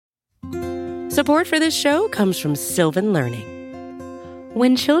Support for this show comes from Sylvan Learning.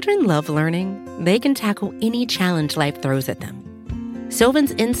 When children love learning, they can tackle any challenge life throws at them.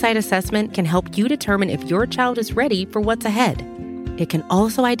 Sylvan's Insight Assessment can help you determine if your child is ready for what's ahead. It can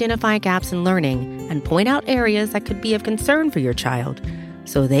also identify gaps in learning and point out areas that could be of concern for your child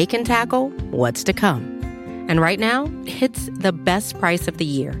so they can tackle what's to come. And right now, it's the best price of the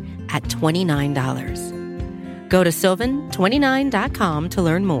year at $29. Go to sylvan29.com to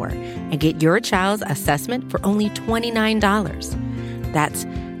learn more and get your child's assessment for only $29. That's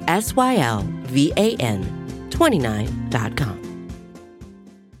SYLVAN 29.com.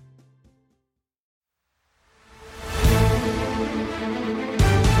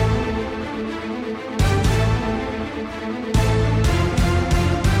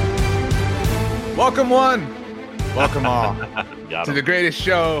 Welcome one, welcome all to the greatest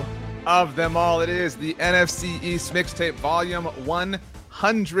show of them all. It is the NFC East Mixtape Volume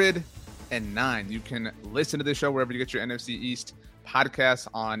 109. You can listen to this show wherever you get your NFC East podcasts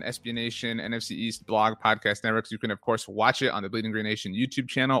on SB Nation, NFC East blog, podcast networks. You can, of course, watch it on the Bleeding Green Nation YouTube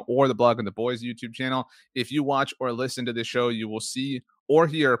channel or the Blog and the Boys YouTube channel. If you watch or listen to the show, you will see or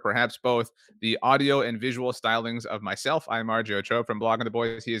hear, perhaps both, the audio and visual stylings of myself. I'm RJ Ochoa from Blog and the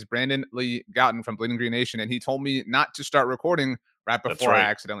Boys. He is Brandon Lee Gouton from Bleeding Green Nation, and he told me not to start recording right before I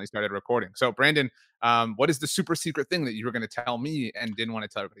accidentally started recording. So, Brandon, what is the super secret thing that you were going to tell me and didn't want to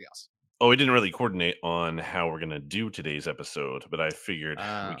tell everybody else? Oh, we didn't really coordinate on how we're going to do today's episode, but I figured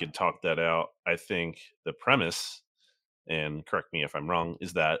we could talk that out. I think the premise, and correct me if I'm wrong,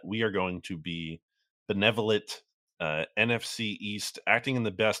 is that we are going to be benevolent NFC East, acting in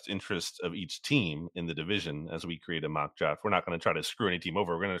the best interest of each team in the division as we create a mock draft. We're not going to try to screw any team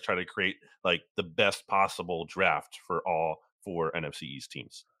over. We're going to try to create like the best possible draft for all four NFC East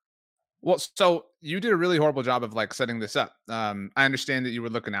teams. Well, so you did a really horrible job of like setting this up. I understand that you were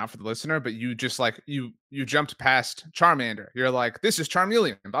looking out for the listener, but you just like you jumped past Charmander. You're like, this is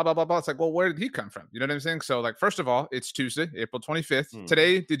Charmeleon, blah blah blah blah. It's like, well, where did he come from? You know what I'm saying? So, like, first of all, it's Tuesday, April 25th.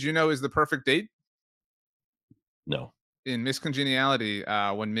 Today, did you know, is the perfect date? No. In Miss Congeniality,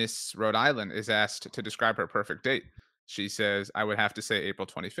 when Miss Rhode Island is asked to describe her perfect date, she says, I would have to say April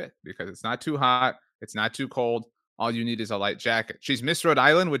 25th because it's not too hot, it's not too cold. All you need is a light jacket. She's Miss Rhode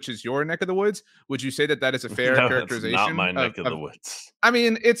Island, which is your neck of the woods. Would you say that that is a fair characterization? Not my neck of the woods. I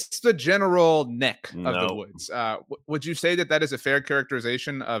mean, it's the general neck of the woods. Would you say that that is a fair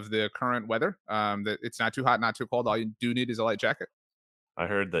characterization of the current weather? That it's not too hot, not too cold. All you do need is a light jacket. I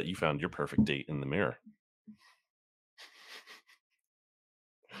heard that you found your perfect date in the mirror.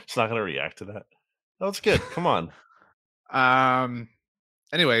 It's not going to react to that. That's good. Come on.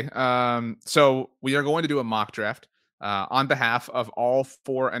 Anyway, so we are going to do a mock draft on behalf of all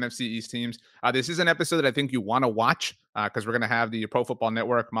four NFC East teams. This is an episode that I think you want to watch because we're going to have the Pro Football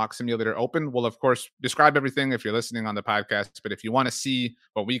Network mock simulator open. We'll, of course, describe everything if you're listening on the podcast, but if you want to see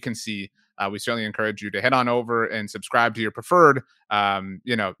what we can see, we certainly encourage you to head on over and subscribe to your preferred,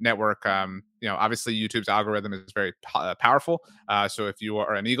 network. Obviously YouTube's algorithm is very powerful. So if you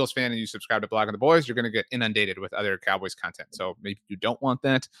are an Eagles fan and you subscribe to Blog and the Boys, you're going to get inundated with other Cowboys content. So maybe you don't want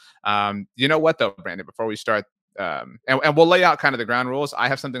that. You know what though, Brandon, before we start, and we'll lay out kind of the ground rules. I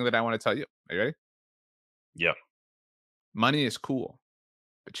have something that I want to tell you. Are you ready? Yeah. Money is cool,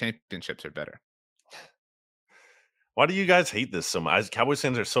 but championships are better. Why do you guys hate this so much? Cowboys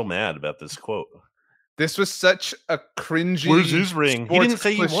fans are so mad about this quote. This was such a cringy. Where's his ring? He didn't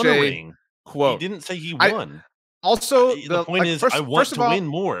say he won a ring. Quote. He didn't say he won. The point is, I want to win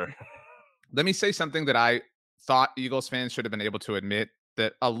more. Let me say something that I thought Eagles fans should have been able to admit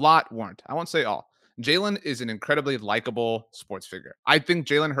that a lot weren't. I won't say all. Jalen is an incredibly likable sports figure. I think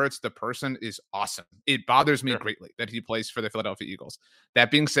Jalen Hurts, the person, is awesome. It bothers me greatly that he plays for the Philadelphia Eagles. That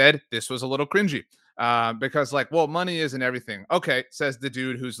being said, this was a little cringy because, money isn't everything. Okay, says the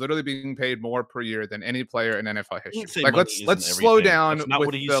dude who's literally being paid more per year than any player in NFL history. Like, let's slow down with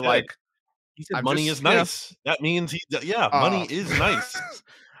the said. like. He said money is nice. That means money is nice.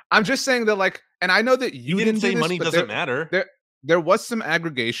 I'm just saying that, and I know that you didn't say money doesn't matter. There was some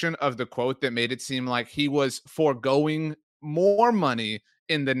aggregation of the quote that made it seem like he was foregoing more money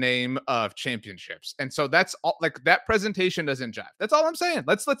in the name of championships. And so that's all, that presentation doesn't jive. That's all I'm saying.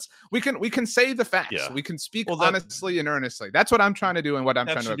 We can say the facts. Yeah. We can speak honestly and earnestly. That's what I'm trying to do and what I'm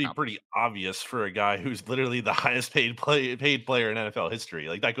trying to accomplish. That should be pretty obvious for a guy who's literally the highest paid player in NFL history.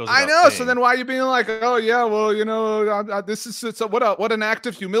 Like, that goes I know. Saying. So then why are you being like, oh yeah, well, this is what an act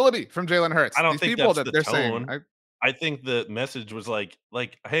of humility from Jalen Hurts. I don't think people that's the they're tone. saying. I think the message was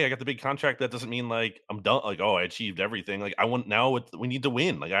hey, I got the big contract. That doesn't mean like I'm done. Like, oh, I achieved everything. Like, I want now. We need to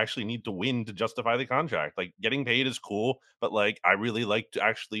win. Like, I actually need to win to justify the contract. Like, getting paid is cool, but like, I really like to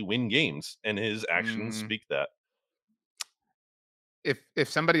actually win games, and his actions Mm, speak that. if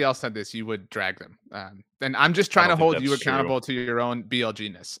somebody else said this, you would drag them. And I'm just I trying to don't think hold you that's true. accountable to your own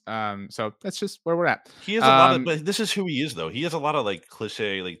BLGness. So that's just where we're at. He has a lot of, Um, but this is who he is, though. He has a lot of like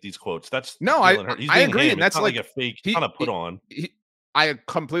cliche, like these quotes. That's no, Jalen Hurts. He's I being agree, him. and It's that's not like like a fake. It's not he, a put on. I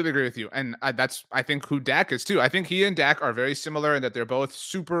completely agree with you, and that's I think who Dak is too. I think he and Dak are very similar in that they're both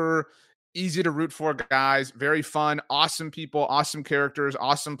super easy to root for guys, very fun, awesome people, awesome characters,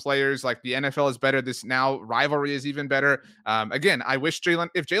 awesome players. Like the NFL is better. This now rivalry is even better. Again, I wish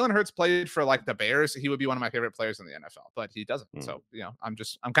if Jalen Hurts played for like the Bears, he would be one of my favorite players in the NFL, but he doesn't. Hmm. So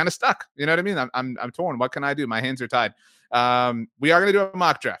I'm kind of stuck. You know what I mean? I'm torn. What can I do? My hands are tied. We are going to do a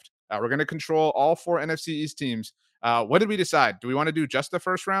mock draft. We're going to control all four NFC East teams. What did we decide? Do we want to do just the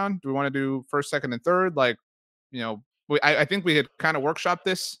first round? Do we want to do first, second, and third? Like, I think we had kind of workshopped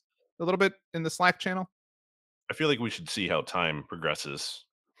this a little bit in the Slack channel. I feel like we should see how time progresses.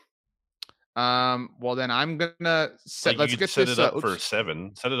 Well then I'm gonna set. Like, you Let's could get set this. it up for Oops. set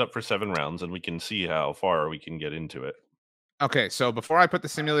it up for 7 rounds, and we can see how far we can get into it. Okay, so before I put the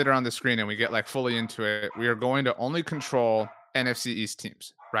simulator on the screen and we get like fully into it, we are going to only control NFC East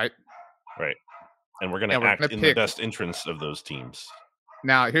teams, right? Right. And we're going And to we're act gonna in the pick. best interests of those teams.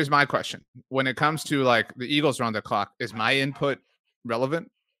 Now, here's my question: when it comes to like the Eagles are on the clock, is my input relevant,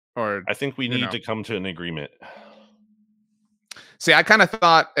 or I think we need to come to an agreement. See, I kind of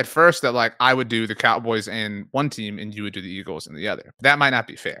thought at first that like I would do the Cowboys in one team and you would do the Eagles in the other. That might not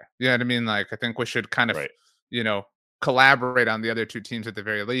be fair. You know what I mean? Like I think we should kind of, Right. you know, collaborate on the other two teams at the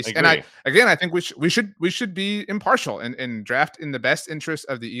very I least. And agree. I think we should be impartial and draft in the best interest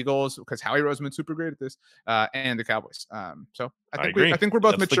of the Eagles because Howie Roseman's super great at this, and the Cowboys. So I agree. I think we're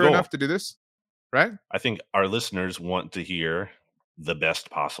both That's the mature enough goal. to do this, right? I think our listeners want to hear the best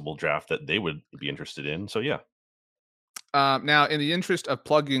possible draft that they would be interested in. So yeah. Now, in the interest of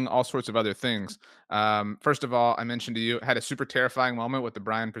plugging all sorts of other things, first of all, I mentioned to you had a super terrifying moment with the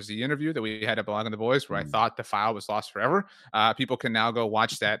Brian Brzee interview that we had at Belong on the Boys, where I Mm. thought the file was lost forever. People can now go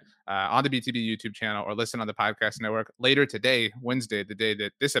watch that on the BTB YouTube channel or listen on the podcast network later today, Wednesday, the day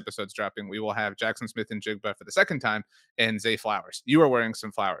that this episode's dropping. We will have Jackson Smith and Jigba for the second time, and Zay Flowers. You are wearing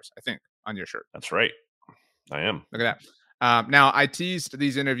some flowers, I think, on your shirt. That's right. I am. Look at that. Now, I teased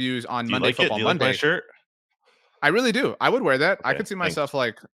these interviews on Do you Monday like it? Football Do you like my Monday. shirt? I really do. I would wear that. I Okay. could see Thanks. myself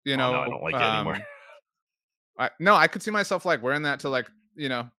like, Oh no, I don't like it anymore. no, I could see myself like wearing that to like,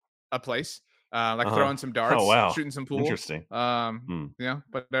 a place, like Uh-huh. throwing some Oh darts, wow. shooting some pool, Interesting. Hmm.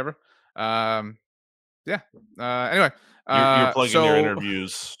 whatever. Um, yeah. Anyway, You're plugging your so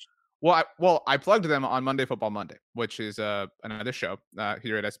interviews. I plugged them on Monday Football Monday, which is another show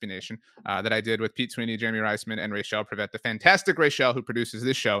here at SB Nation that I did with Pete Sweeney, Jeremy Reisman, and Rachel Prevet, the fantastic Rachel who produces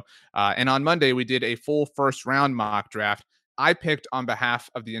this show. And on Monday, we did a full first round mock draft. I picked on behalf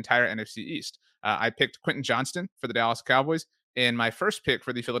of the entire NFC East. I picked Quentin Johnston for the Dallas Cowboys. And my first pick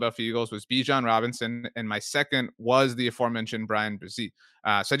for the Philadelphia Eagles was Bijan Robinson. And my second was the aforementioned Brian Brzee.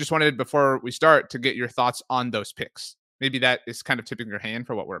 So I just wanted, before we start, to get your thoughts on those picks. Maybe that is kind of tipping your hand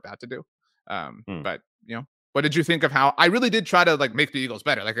for what we're about to do. Hmm. But what did you think of how I really did try to like make the Eagles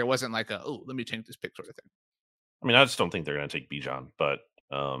better? Like it wasn't like let me change this pick sort of thing. I mean, I just don't think they're going to take Bijan, but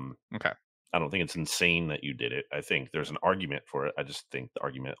Okay. I don't think it's insane that you did it. I think there's an argument for it. I just think the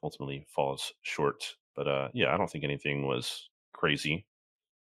argument ultimately falls short. But yeah, I don't think anything was crazy.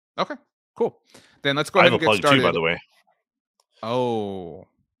 Okay. Cool. Then let's go I ahead have a and get plug too, by started. the way. Oh,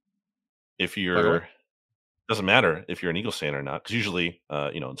 If plug away. you're Doesn't matter if you're an Eagles fan or not, because usually,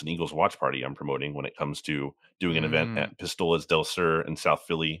 it's an Eagles watch party I'm promoting when it comes to doing an event Mm, at Pistolas del Sur in South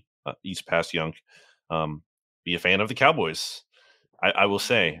Philly, East Passyunk. Be a fan of the Cowboys. I will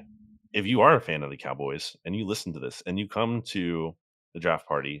say, if you are a fan of the Cowboys and you listen to this and you come to the draft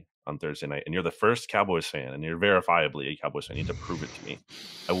party on Thursday night and you're the first Cowboys fan and you're verifiably a Cowboys fan, you need to prove it to me.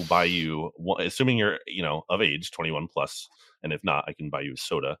 I will buy you, assuming you're of age, 21 plus, and if not, I can buy you a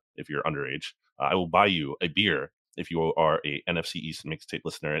soda if you're underage. I will buy you a beer if you are a NFC East mixtape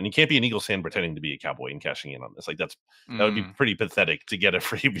listener, and you can't be an Eagles fan pretending to be a Cowboy and cashing in on this. Like that would be mm. pretty pathetic to get a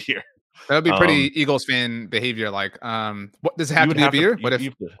free beer. That would be Um, pretty Eagles fan behavior. Like, what does it you have to would be a have to, beer? you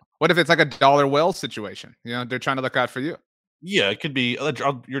have to What if it's like a dollar well situation? They're trying to look out for you. Yeah, it could be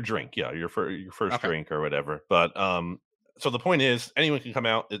your drink. Yeah, your first Okay. drink or whatever. But so the point is, anyone can come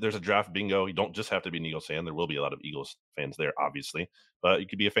out. There's a draft bingo. You don't just have to be an Eagles fan. There will be a lot of Eagles fans there, obviously, but you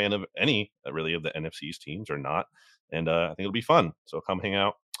could be a fan of any really of the NFC's teams or not. And I think it'll be fun. So come hang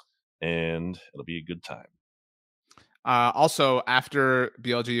out, and it'll be a good time. Also, after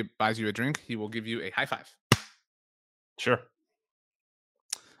BLG buys you a drink, he will give you a high five. Sure.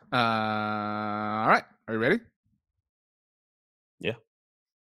 All right. Are you ready? Yeah.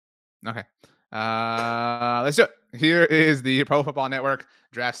 Okay. Let's do it. Here is the Pro Football Network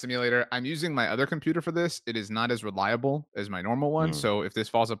Draft Simulator. I'm using my other computer for this. It is not as reliable as my normal one. So if this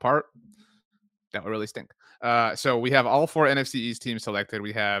falls apart, that would really stink. So we have all 4 NFC East teams selected.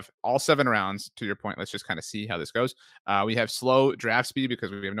 We have all 7 rounds. To your point, let's just kind of see how this goes. We have slow draft speed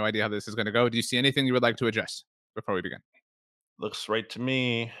because we have no idea how this is going to go. Do you see anything you would like to adjust before we begin? Looks right to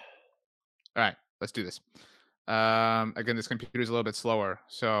me. All right, let's do this. Again, this computer is a little bit slower.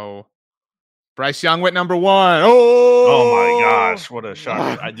 So Bryce Young went number 1. Oh my gosh, what a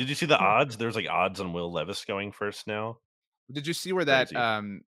shocker. Did you see the odds? There's like odds on Will Levis going first now. Did you see where Crazy.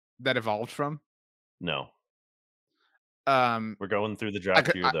 that evolved from? No. We're going through the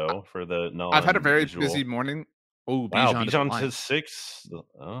draft here though for the non. I've had a very busy morning. Oh, wow, Bijan's his 6.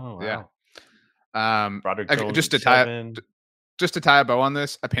 Oh wow. Yeah. Broderick Jones just to tie a bow on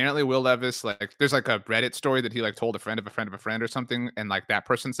this, apparently Will Levis, like, there's like a Reddit story that he like told a friend of a friend of a friend or something, and like that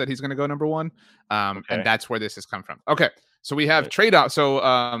person said he's going to go number 1, and that's where this has come from. Okay, so we have trade out. So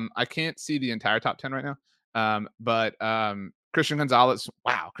I can't see the entire top 10 right now, but Christian Gonzalez.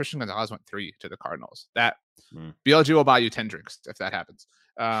 Wow, Christian Gonzalez went 3 to the Cardinals. That BLG will buy you 10 drinks if that happens.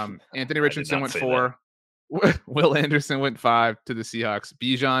 Anthony Richardson went 4. Will Anderson went 5 to the Seahawks.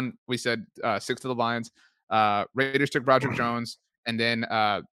 Bijan, we said 6 to the Lions. Raiders took Broderick Jones, and then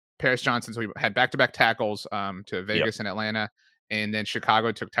Paris Johnson. So we had back-to-back tackles to Vegas and Atlanta, and then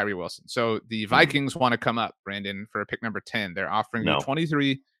Chicago took Tyree Wilson. So the Vikings want to come up, Brandon, for pick number 10. They're offering you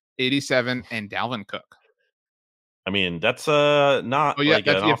 23, 87, and Dalvin Cook. I mean, that's not like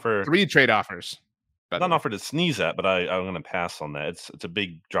an offer. 3 trade offers. Not an offer to sneeze at, but I'm going to pass on that. It's a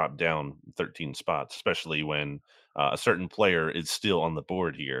big drop down 13 spots, especially when a certain player is still on the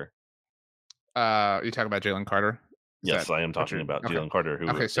board here. You talking about Jalen Carter? Yes, I am talking about Jalen Carter, who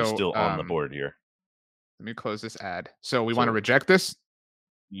is still on the board here. Let me close this ad. So we want to reject this?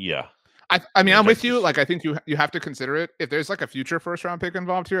 Yeah. I mean, I'm with you. Like, I think you have to consider it. If there's like a future first round pick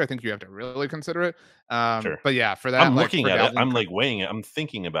involved here, I think you have to really consider it. Sure. But yeah, for that, I'm looking at it. I'm like weighing it. I'm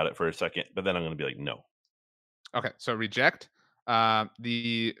thinking about it for a second, but then I'm going to be like, no. Okay, so reject.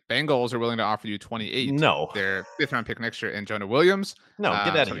 The Bengals are willing to offer you 28. No. Their 5th round pick next year, and Jonah Williams. No,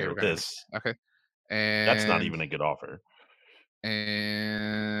 get out of here with this. Okay. And that's not even a good offer.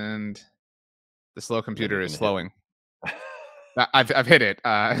 And the slow computer is slowing. I've hit it.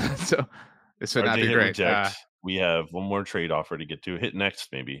 So this would not be great. We have one more trade offer to get to. Hit next,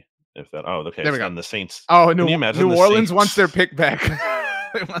 maybe. If that. Oh, okay. There we go. The Saints. Oh, New Orleans wants their pick back.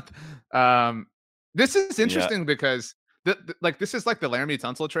 This is interesting because this is like the Laramie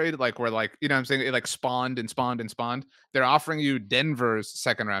Tunsil trade, like where, like, you know what I'm saying, it like spawned and spawned and spawned. They're offering you Denver's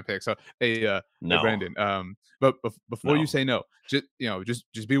 2nd round pick. So hey Brandon, but before you say no,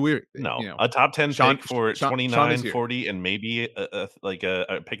 just be weird. No, you know, a top 10 pick for 29, 40, and maybe a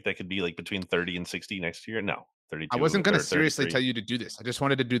pick that could be like between 30 and 60 next year. No, 32. I wasn't going to seriously tell you to do this. I just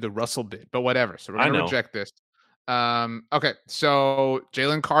wanted to do the Russell bit, but whatever. So we're going to reject this. Okay, so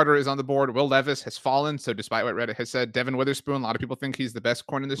Jalen Carter is on the board. Will Levis has fallen. So despite what Reddit has said, Devin Witherspoon, a lot of people think he's the best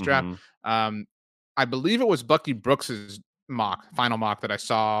corner in this draft. I believe it was Bucky Brooks's final mock that I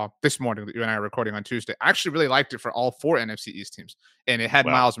saw this morning that you and I are recording on Tuesday. I actually really liked it for all 4 NFC East teams, and it had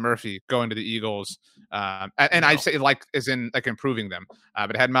Miles Murphy going to the Eagles. I say like as in like improving them, but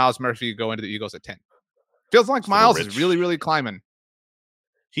it had Miles Murphy going to the Eagles at 10. Feels like Miles is really, really climbing.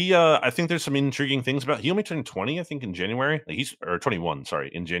 He, I think there's some intriguing things about. He only turned 20, I think, in January. Like he's 21.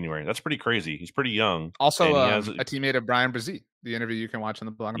 Sorry, in January. That's pretty crazy. He's pretty young. Also, he has a teammate of Brian Brzee. The interview you can watch on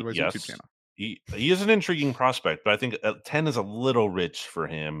the Blog on the Boys YouTube channel. He is an intriguing prospect, but I think 10 is a little rich for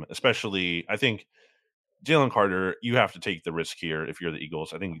him. Especially, I think Jalen Carter. You have to take the risk here if you're the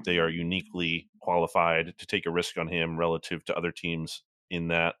Eagles. I think they are uniquely qualified to take a risk on him relative to other teams, in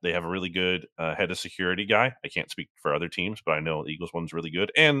that they have a really good head of security guy. I can't speak for other teams, but I know the Eagles one's really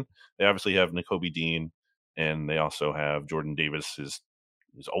good. And they obviously have Nakobe Dean, and they also have Jordan Davis, his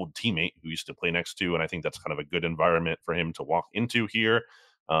old teammate who used to play next to. And I think that's kind of a good environment for him to walk into here.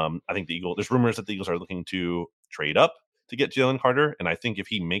 I think there's rumors that the Eagles are looking to trade up to get Jalen Carter. And I think if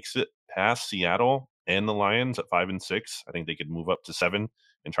he makes it past Seattle and the Lions at 5 and 6, I think they could move up to 7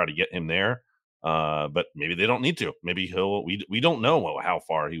 and try to get him there. But maybe they don't need to. Maybe we don't know how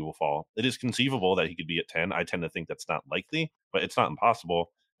far he will fall. It is conceivable that he could be at 10. I tend to think that's not likely, but it's not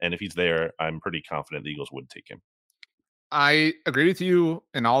impossible. And if he's there, I'm pretty confident the Eagles would take him. I agree with you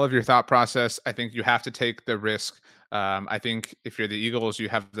in all of your thought process. I think you have to take the risk. I think if you're the Eagles, you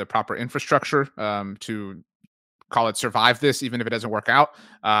have the proper infrastructure to call it survive this, even if it doesn't work out.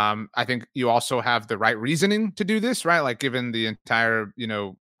 I think you also have the right reasoning to do this, right? Like given the entire,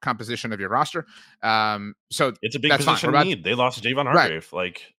 composition of your roster. So It's a big that's fine. We're position about need. They lost Javon right. Hargrave.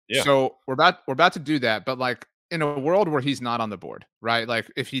 Like, yeah. So we're about to do that, but like in a world where he's not on the board, right? Like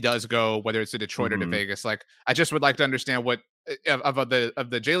if he does go, whether it's to Detroit or to Mhm. Vegas, like I just would like to understand what of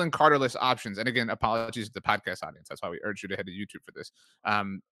the Jalen Carterless options. And again, apologies to the podcast audience. That's why we urge you to head to YouTube for this.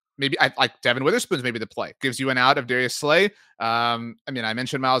 Maybe I like Devin Witherspoon's maybe the play gives you an out of Darius Slay. I mean, I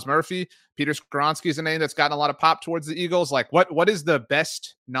mentioned Miles Murphy. Peter Skoronski is a name that's gotten a lot of pop towards the Eagles. Like, what is the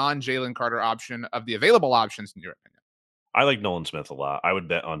best non-Jalen Carter option of the available options in your opinion? I like Nolan Smith a lot. I would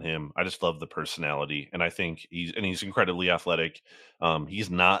bet on him. I just love the personality, and I think he's incredibly athletic. He's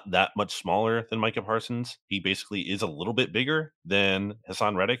not that much smaller than Micah Parsons. He basically is a little bit bigger than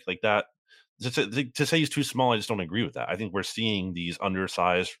Hassan Reddick. Like that, to say he's too small, I just don't agree with that. I think we're seeing these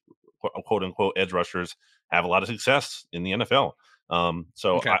undersized, quote unquote, edge rushers have a lot of success in the NFL.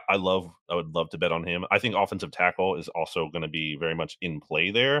 So Okay. I would love to bet on him. I think offensive tackle is also going to be very much in play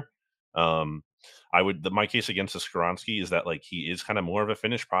there. Um, my case against the Skoronski is that like he is kind of more of a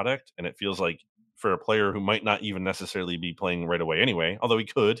finished product, and it feels like for a player who might not even necessarily be playing right away anyway, although he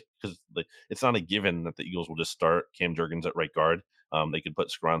could, because it's not a given that the Eagles will just start Cam Jurgens at right guard. They could put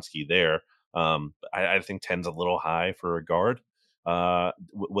Skoronski there. I think 10's a little high for a guard.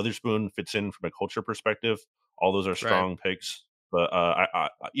 Witherspoon fits in from a culture perspective. All those are Right. strong picks, but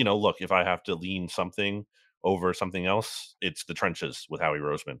look, if I have to lean something over something else, it's the trenches with Howie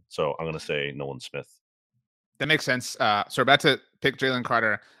Roseman. So I'm going to say Nolan Smith. That makes sense. So we're about to pick Jalen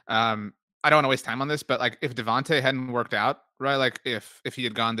Carter. I don't want to waste time on this, but like if Devontae hadn't worked out, right? Like if he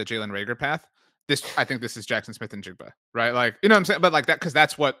had gone the Jalen Rager path, I think this is Jackson Smith and Jigba, right? Like you know what I'm saying, but like that because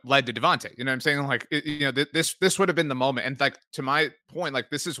that's what led to Devontae. You know what I'm saying? Like this would have been the moment, and like to my point, like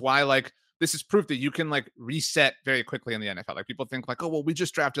this is why like this is proof that you can like reset very quickly in the NFL. Like people think like, oh well, we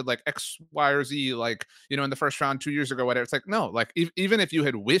just drafted like X, Y, or Z, like in the first round 2 years ago, whatever. It's like no, like even if you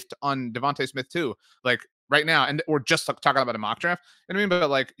had whiffed on Devontae Smith too, like right now, and we're just talking about a mock draft. You know what I mean? But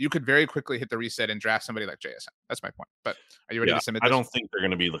like you could very quickly hit the reset and draft somebody like JSN. That's my point. But are you ready Yeah, to submit I this? don't think they're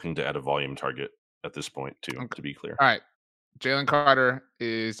going to be looking to add a volume target at this point, too, Okay. to be clear. All right. Jalen Carter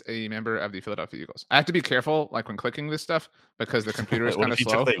is a member of the Philadelphia Eagles. I have to be careful, like when clicking this stuff, because the computer is What kind if of you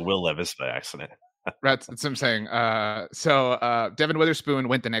took slow. like Will Levis by accident? That's what I'm saying. So Devin Witherspoon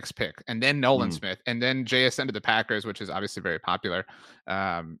went the next pick, and then Nolan Mm, Smith, and then JSN to the Packers, which is obviously very popular.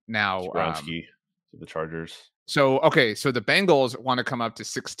 Now, Skoronski to the Chargers. so okay, so the Bengals want to come up to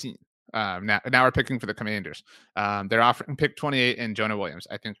 16. Now we're picking for the Commanders. They're offering pick 28 and Jonah Williams.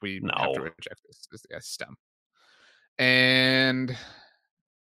 I think we have to No. reject this. This is STEM. And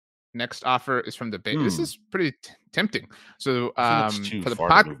next offer is from the Bay. This Hmm. is pretty tempting. So I think it's too for the far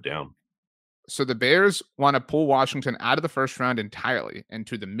to move down. so the Bears want to pull Washington out of the first round entirely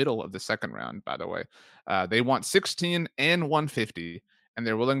into the middle of the second round. By the way, they want 16 and 150, and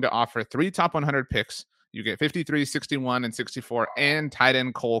they're willing to offer 3 top 100 picks. You get 53, 61, and 64, and tight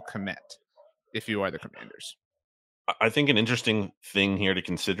end Cole Kmet if you are the Commanders. I think an interesting thing here to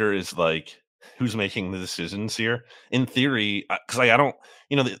consider is like who's making the decisions here. In theory, because I don't,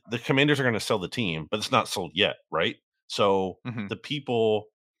 the Commanders are going to sell the team, but it's not sold yet, right? So Hmm. the people,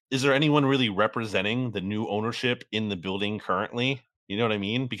 is there anyone really representing the new ownership in the building currently? You know what I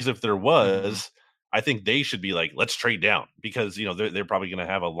mean? Because if there Hmm. was, I think they should be like, let's trade down because they're probably going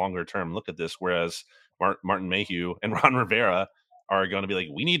to have a longer term look at this. Whereas Martin Mayhew and Ron Rivera are going to be like,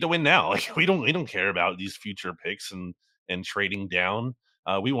 we need to win now. Like we don't care about these future picks and trading down.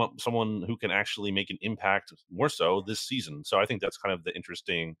 We want someone who can actually make an impact more so this season. So I think that's kind of the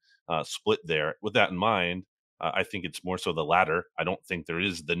interesting split there. With that in mind, I think it's more so the latter. I don't think there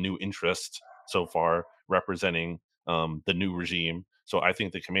is the new interest so far representing the new regime. So I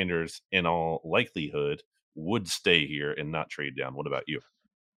think the Commanders, in all likelihood, would stay here and not trade down. What about you?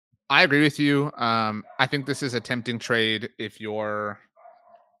 I agree with you. I think this is a tempting trade if you're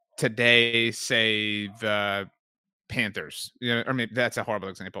today, say the Panthers, or maybe that's a horrible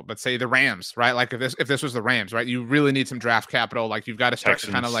example, but say the Rams, right? Like if this was the Rams, right? You really need some draft capital. Like you've got to start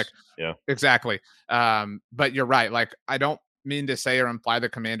to kind of like Texans, yeah. exactly. But you're right. Like I don't mean to say or imply the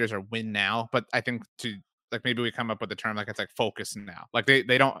Commanders are win now, but I think to like maybe we come up with a term like it's like focus now. Like they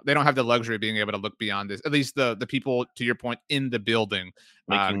don't have the luxury of being able to look beyond this. At least the people to your point in the building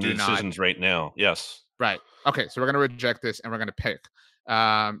Making the do not. decisions right now. Yes. Right. Okay. So we're going to reject this and we're going to pick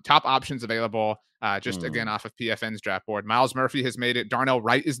top options available. Just again Hmm. off of PFN's draft board. Miles Murphy has made it. Darnell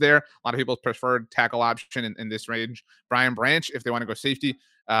Wright is there. A lot of people's preferred tackle option in this range. Brian Branch, if they want to go safety.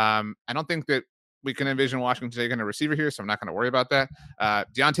 I don't think that we can envision Washington taking a receiver here, so I'm not going to worry about that.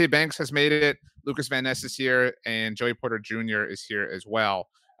 Deontay Banks has made it. Lucas Van Ness is here, and Joey Porter Jr. is here as well.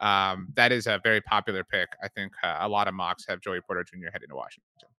 That is a very popular pick. I think a lot of mocks have Joey Porter Jr. heading to Washington.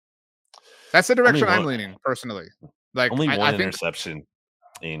 That's the direction I'm leaning personally. Like only one I think interception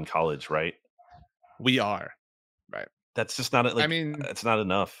in college, right? We are right. That's just not like. I mean, it's not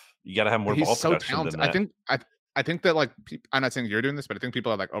enough. You got to have more ball production than that. I think that like I'm not saying you're doing this, but I think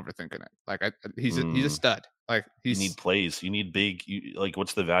people are like overthinking it. Like he's a stud. Like you need plays. You need big. Like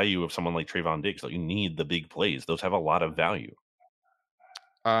what's the value of someone like Trayvon Diggs? Like you need the big plays. Those have a lot of value.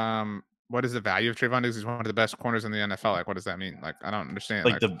 What is the value of Trayvon Diggs? He's one of the best corners in the NFL. Like what does that mean? Like I don't understand.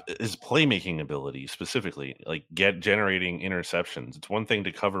 Like his playmaking ability specifically, like generating interceptions. It's one thing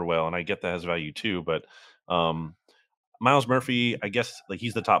to cover well, and I get that has value too, but Myles Murphy, I guess, like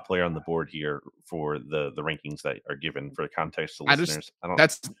he's the top player on the board here for the rankings that are given for context to listeners.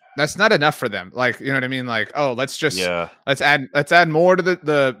 That's not enough for them. Like, you know what I mean? Like, oh, let's add more to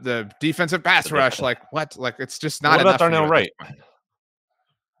the defensive pass rush. Like what? Like it's just not enough. What about Darnell Wright?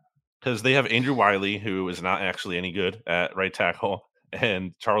 Because they have Andrew Wiley, who is not actually any good at right tackle,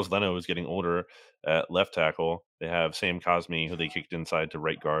 and Charles Leno is getting older at left tackle. They have Sam Cosmi, who they kicked inside to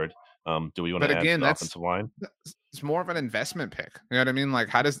right guard. Do we want to add to the offensive line? It's more of an investment pick. You know what I mean? Like,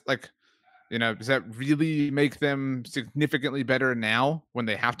 how does does that really make them significantly better now when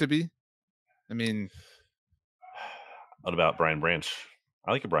they have to be? I mean, what about Brian Branch?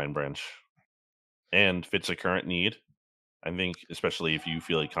 I like a Brian Branch, and fits a current need. I think, especially if you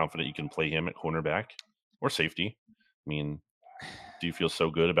feel like confident you can play him at cornerback or safety. I mean, do you feel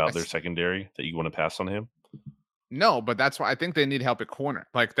so good about their secondary that you want to pass on him? No, but that's why I think they need help at corner.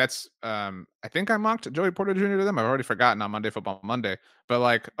 Like that's I think I mocked Joey Porter Jr. to them. I've already forgotten on Monday Football Monday. But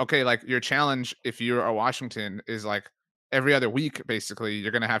like, okay, like your challenge if you're a Washington is like every other week, basically,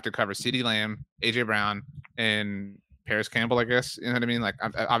 you're gonna have to cover CeeDee Lamb, AJ Brown, and Paris Campbell, I guess. You know what I mean? Like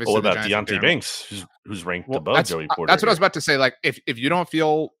obviously. What about Deontay Banks, who's ranked above Joey Porter? That's what I was about to say. Like if you don't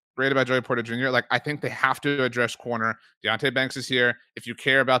feel great about Joey Porter Jr., like I think they have to address corner. Deontay Banks is here. If you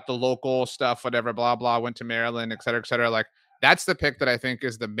care about the local stuff, whatever, blah blah, went to Maryland, et cetera, like that's the pick that I think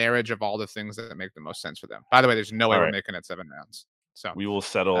is the marriage of all the things that make the most sense for them. By the way, there's no way we're making it 7 rounds. So we will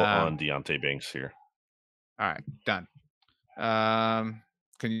settle on Deontay Banks here. All right, done.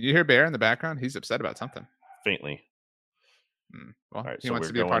 Can you hear Bear in the background? He's upset about something. Faintly. Well, he wants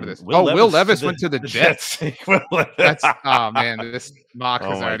to be a part of this. Will Levis went to the Jets. Oh man, this mock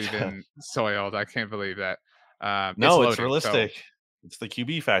has already been soiled. I can't believe that. No, it's realistic. So. It's the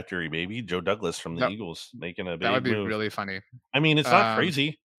QB factory, baby. Joe Douglas from the Eagles making a big move. That would be really funny. I mean, it's not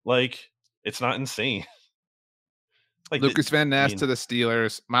crazy. Like, it's not insane. Like Lucas Van Ness to the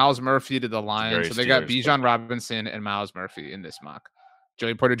Steelers, Myles Murphy to the Lions. So they got Bijan Robinson and Myles Murphy in this mock.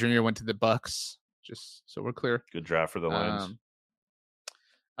 Joey Porter Jr. went to the Bucks. Just so we're clear. Good draft for the Lions.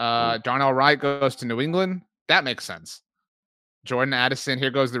 Darnell Wright goes to New England. That makes sense. Jordan Addison,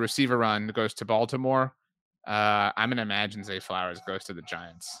 here goes the receiver run, goes to Baltimore. I'm going to imagine Zay Flowers goes to the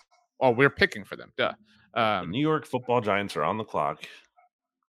Giants. Oh, we're picking for them. Duh. The New York Football Giants are on the clock.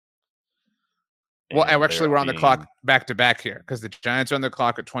 Well, actually, we're on the clock back to back here because the Giants are on the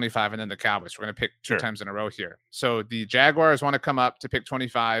clock at 25 and then the Cowboys. We're going to pick two times in a row here. So the Jaguars want to come up to pick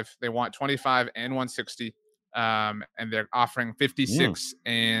 25. They want 25 and 160. And they're offering 56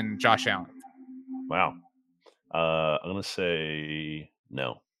 and Josh Allen. Wow. I'm going to say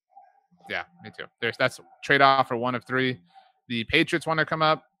no. Yeah, me too. That's trade off for one of 3. The Patriots want to come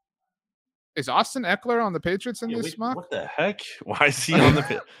up. Is Austin Eckler on the Patriots in this mock? What the heck? Why is he on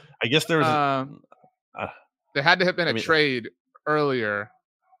the I guess there was there had to have been a trade earlier.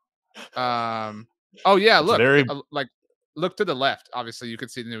 Oh yeah, look. Look to the left. Obviously, you could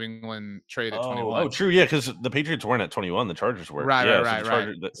see the New England trade at 21. Oh, true. Yeah, because the Patriots weren't at 21. The Chargers were. Right.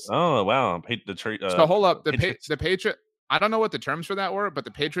 Oh, wow. The trade. So hold up. The Patriot. I don't know what the terms for that were, but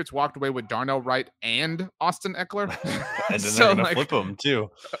the Patriots walked away with Darnell Wright and Austin Eckler. And then they're going to flip them, too.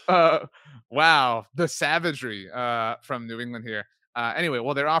 Wow. The savagery from New England here. Anyway,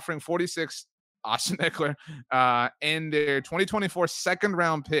 well, they're offering 46 Austin Eckler and their 2024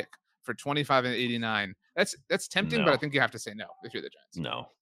 second-round pick for 25 and 89. That's tempting, but I think you have to say no if you're the Giants. No.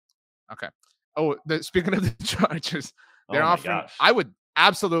 Okay. Oh, speaking of the Chargers, they're offering. Gosh. I would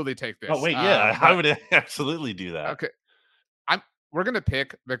absolutely take this. Oh wait, yeah, I would absolutely do that. Okay. We're gonna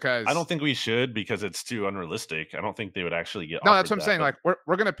pick because I don't think we should because it's too unrealistic. I don't think they would actually get. No, that's what I'm saying. But... Like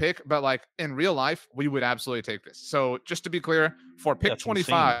we're gonna pick, but like in real life, we would absolutely take this. So just to be clear, for pick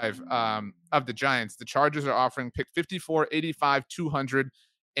 25 of the Giants, the Chargers are offering pick 54, 85, 200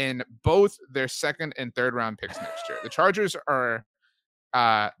 in both their second and third round picks next year. The Chargers are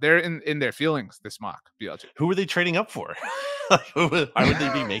they're in their feelings this mock, BLG. Who are they trading up for? Why would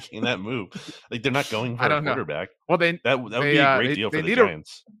they be making that move? Like, they're not going for I a don't know. quarterback. Well, That would be a great deal for the need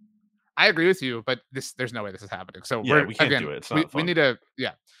Giants. I agree with you, but there's no way this is happening. So Yeah, we can't do it. It's not we fun. need to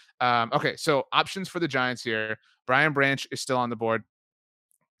okay, so options for the Giants here. Brian Branch is still on the board.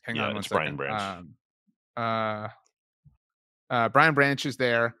 Hang on one second. Brian Branch. Brian Branch is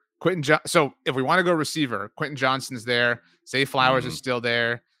there. So if we want to go receiver, Quentin Johnston's there. Zay Flowers is still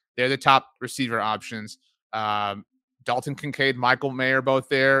there. They're the top receiver options. Dalton Kincaid, Michael Mayer, both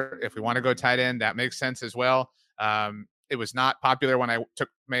there. If we want to go tight end, that makes sense as well. It was not popular when I took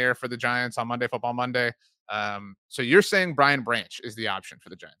Mayer for the Giants on Monday Football Monday. So you're saying Brian Branch is the option for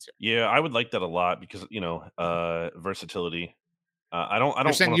the Giants here? Yeah, I would like that a lot because versatility. I don't.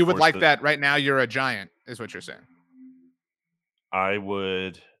 You're saying you would like that right now. You're a Giant, is what you're saying. I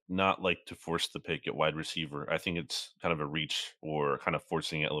would not like to force the pick at wide receiver. I think it's kind of a reach or kind of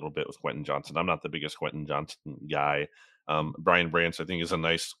forcing it a little bit with Quentin Johnston. I'm not the biggest Quentin Johnston guy. Brian Branch, I think, is a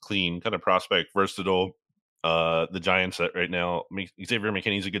nice, clean kind of prospect, versatile. The Giants right now, Xavier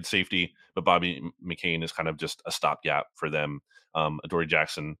McKinney's a good safety, but Bobby McCain is kind of just a stopgap for them. Adoree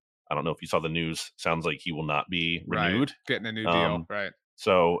Jackson, I don't know if you saw the news, sounds like he will not be renewed. Getting a new deal, right.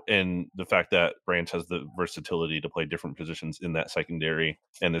 So, and the fact that Branch has the versatility to play different positions in that secondary,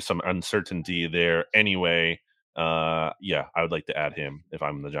 and there's some uncertainty there anyway. Yeah, I would like to add him if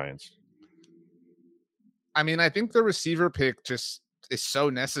I'm the Giants. I mean, I think the receiver pick just is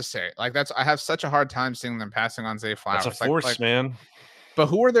so necessary. Like I have such a hard time seeing them passing on Zay Flowers. That's a force, man. But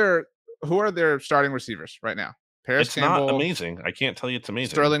who are their starting receivers right now? It's Campbell, not amazing. I can't tell you it's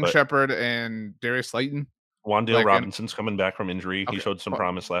amazing. Sterling Shepard and Darius Slayton. Wan'Dale Robinson's coming back from injury. Okay. He showed some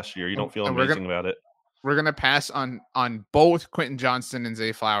promise last year. You don't feel amazing about it? We're going to pass on both Quentin Johnston and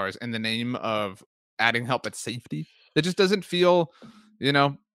Zay Flowers in the name of adding help at safety. It just doesn't feel,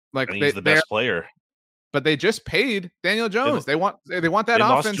 like he's the best player. But they just paid Daniel Jones. They want that offense. They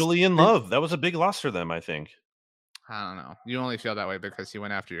lost Julian Love. That was a big loss for them, I think. I don't know. You only feel that way because he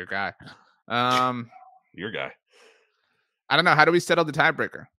went after your guy. Your guy. I don't know. How do we settle the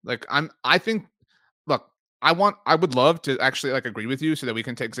tiebreaker? I would love to actually agree with you so that we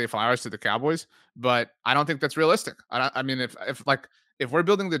can take Zay Flowers to the Cowboys, but I don't think that's realistic. I mean, if we're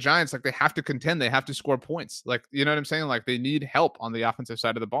building the Giants, they have to contend, they have to score points. You know what I'm saying? They need help on the offensive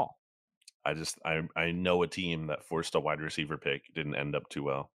side of the ball. I know a team that forced a wide receiver pick didn't end up too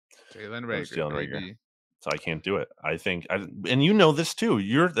well. Jalen Reagor. So I can't do it. I think, and you know this too.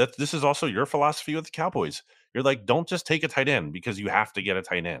 This is also your philosophy with the Cowboys. You're like, don't just take a tight end because you have to get a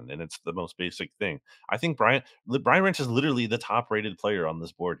tight end, and it's the most basic thing. I think Brian Branch is literally the top-rated player on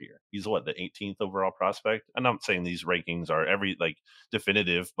this board here. He's the 18th overall prospect. I'm not saying these rankings are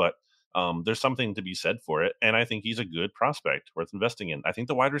definitive, but there's something to be said for it, and I think he's a good prospect worth investing in. I think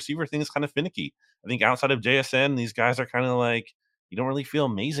the wide receiver thing is kind of finicky. I think outside of JSN, these guys are kind of you don't really feel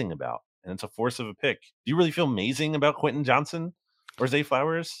amazing about, and it's a force of a pick. Do you really feel amazing about Quentin Johnston or Zay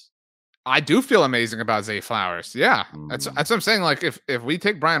Flowers? I do feel amazing about Zay Flowers. Yeah, that's what I'm saying. If we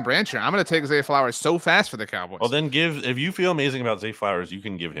take Brian Branch here, I'm going to take Zay Flowers so fast for the Cowboys. Well, then if you feel amazing about Zay Flowers, you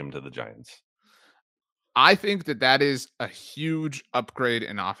can give him to the Giants. I think that is a huge upgrade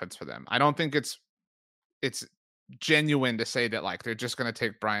in offense for them. I don't think it's genuine to say that they're just going to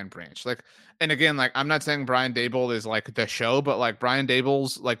take Brian Branch. And again, I'm not saying Brian Daboll is the show, but Brian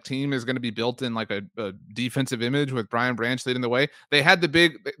Daboll's team is going to be built in a defensive image with Brian Branch leading the way. They had they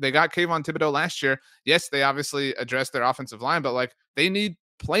got Kayvon Thibodeau last year. Yes, they obviously addressed their offensive line, but they need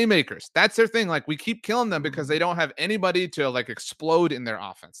playmakers. That's their thing. We keep killing them because they don't have anybody to explode in their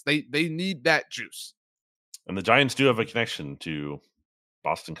offense. They need that juice. And the Giants do have a connection to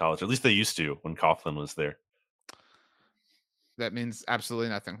Boston College. At least they used to when Coughlin was there. That means absolutely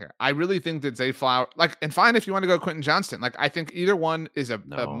nothing here. I really think that Zay Flowers, and fine if you want to go Quentin Johnston. I think either one is a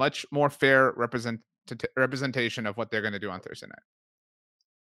much more fair representation of what they're going to do on Thursday night.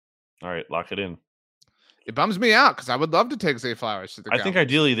 All right, lock it in. It bums me out because I would love to take Zay Flowers to the Cowboys. I think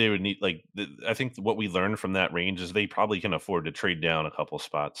ideally they would need I think what we learned from that range is they probably can afford to trade down a couple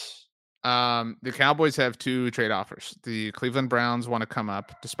spots. The Cowboys have 2 trade offers. The Cleveland Browns want to come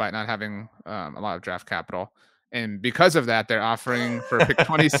up despite not having a lot of draft capital. And because of that, they're offering for pick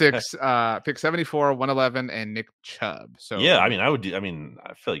 26, pick 74, 111, and Nick Chubb. So yeah, I mean,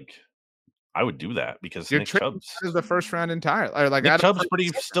 I feel like I would do that because Nick Chubb is the first round entirely. Nick Chubb's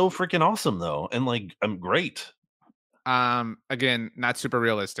still freaking awesome though, and I'm great. Again, not super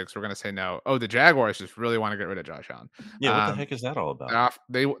realistic. So we're gonna say no. Oh, the Jaguars just really want to get rid of Josh Allen. Yeah, what the heck is that all about?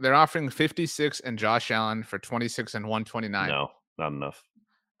 They're offering 56 and Josh Allen for 26 and 129. No, not enough.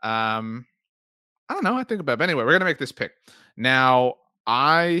 I don't know. I think about it. But anyway, we're going to make this pick. Now,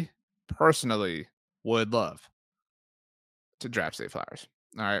 I personally would love to draft Zay Flowers.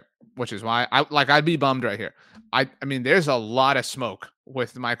 All right, which is why I'd be bummed right here. I mean, there's a lot of smoke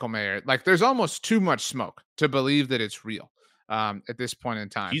with Michael Mayer. Like, there's almost too much smoke to believe that it's real at this point in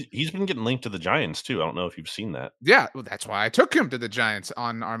time. He's been getting linked to the Giants too. I don't know if you've seen that. Yeah, well, that's why I took him to the Giants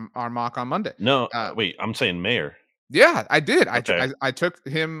on our mock on Monday. No, wait, I'm saying Mayer. Yeah, I did. Okay. I took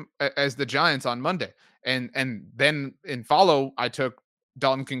him as the Giants on Monday, and then in follow I took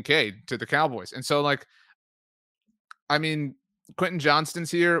Dalton Kincaid to the Cowboys, and so like, I mean, Quentin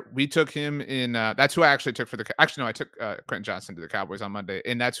Johnston's here. We took him in. That's who I actually took for the. Actually, no, I took Quentin Johnston to the Cowboys on Monday,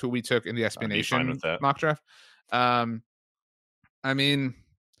 and that's who we took in the SB I'd be fine Nation with that. mock draft. I mean,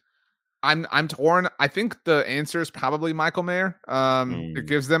 I'm torn. I think the answer is probably Michael Mayer. It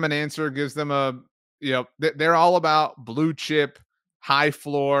gives them an answer, gives them a, they're all about blue chip, high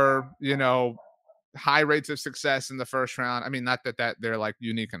floor, high rates of success in the first round. I mean, not that they're like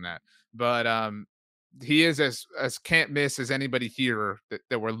unique in that, but he is as can't miss as anybody here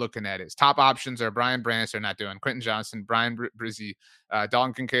that we're looking at. His top options are Brian Branch, they're not doing Quentin Johnston, Brian Brizzi,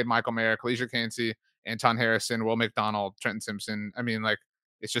 Dalton Kincaid, Michael Mayer, Kalisha Cansey, Anton Harrison, Will McDonald, Trenton Simpson. I mean, like,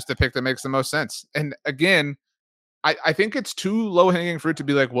 it's just the pick that makes the most sense. And again, I think it's too low hanging fruit to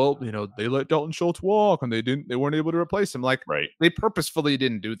be like, well, they let Dalton Schultz walk and they weren't able to replace him. Like, right. They purposefully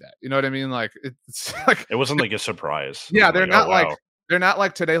didn't do that. You know what I mean? Like, it's like, it wasn't like a surprise. Yeah, they're not like, they're not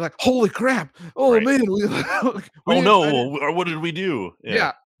like today, like, holy crap. Oh, right. Man. Or what did we do?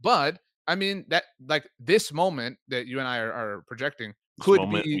 Yeah. But I mean, that, like, this moment that you and I are projecting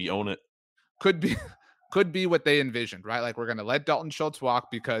we own it. Could be what they envisioned, right? Like, we're going to let Dalton Schultz walk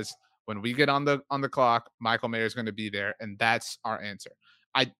because when we get on the clock, Michael Mayer is going to be there, and that's our answer.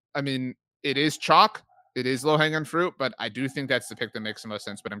 I mean, it is chalk, it is low hanging fruit, but I do think that's the pick that makes the most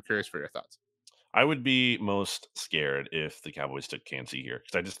sense. But I'm curious for your thoughts. I would be most scared if the Cowboys took Cansey here,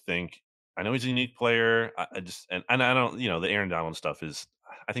 because I just think, I know he's a unique player. I just and I don't, the Aaron Donald stuff is,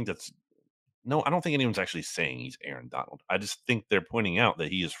 I think that's, no, I don't think anyone's actually saying he's Aaron Donald. I just think they're pointing out that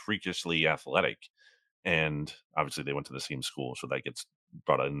he is freakishly athletic, and obviously they went to the same school, so that gets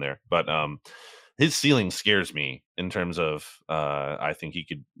brought in there. But his ceiling scares me in terms of I think he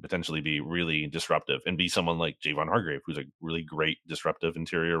could potentially be really disruptive and be someone like Javon Hargrave, who's a really great disruptive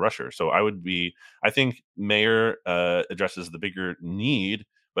interior rusher. So I think Mayer addresses the bigger need,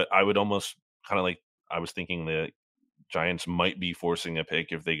 but I would almost kind of like, I was thinking the Giants might be forcing a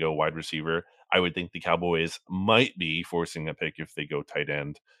pick if they go wide receiver. I would think the Cowboys might be forcing a pick if they go tight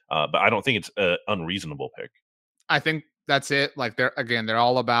end. But I don't think it's an unreasonable pick. I think that's it. Like, they're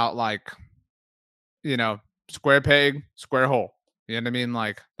all about, like, square peg, square hole. You know what I mean?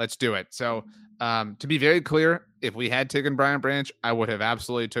 Like, let's do it. So to be very clear, if we had taken Brian Branch, I would have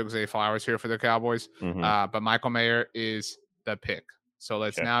absolutely took Zay Flowers here for the Cowboys. Mm-hmm. But Michael Mayer is the pick. So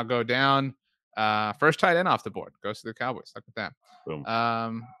let's now go down. First tight end off the board goes to the Cowboys. Look at that.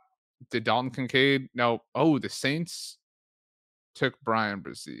 Boom. Did Dalton Kincaid? No. Oh, the Saints took Brian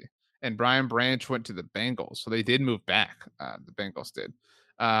Brzee, and Brian Branch went to the Bengals. So they did move back. The Bengals did.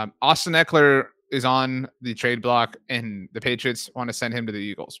 Austin Eckler is on the trade block, and the Patriots want to send him to the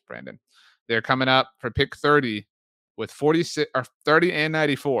Eagles, Brandon. They're coming up for pick 30 with 46 or 30 and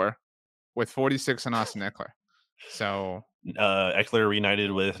 94 with 46 on Austin Eckler. So Eckler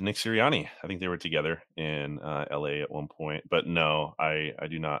reunited with Nick Sirianni. I think they were together in LA at one point, but no, I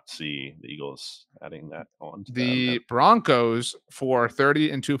do not see the Eagles adding that on. The Broncos for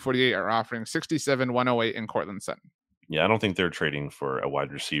 30 and 248 are offering 67, 108 in Cortland Sutton. Yeah, I don't think they're trading for a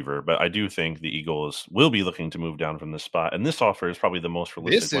wide receiver, but I do think the Eagles will be looking to move down from this spot. And this offer is probably the most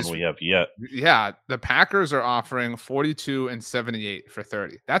realistic one we have yet. Yeah, the Packers are offering 42 and 78 for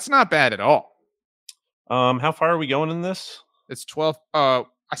 30. That's not bad at all. How far are we going in this? It's 12. I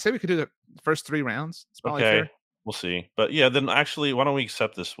say we could do the first 3 rounds. It's probably okay. Fair. We'll see. But yeah, then actually, why don't we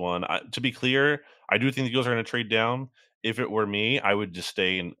accept this one? To be clear, I do think the Eagles are going to trade down. If it were me, I would just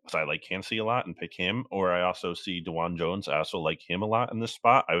stay because I like Cansey a lot and pick him. Or I also see DeJuan Jones. I also like him a lot in this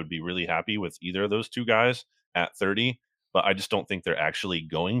spot. I would be really happy with either of those two guys at 30. But I just don't think they're actually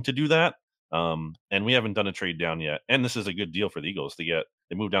going to do that. And we haven't done a trade down yet. And this is a good deal for the Eagles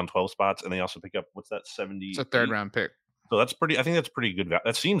they move down 12 spots and they also pick up, what's that, 70? It's a 3rd round pick. So I think that's pretty good.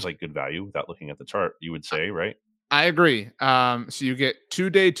 That seems like good value without looking at the chart, you would say, right? I agree. So you get 2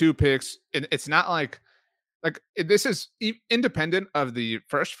 day 2 picks. It's not like this is independent of the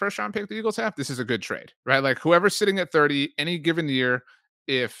first round pick the Eagles have. This is a good trade, right? Like, whoever's sitting at 30 any given year,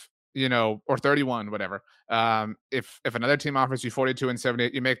 if or 31, whatever. If another team offers you 42 and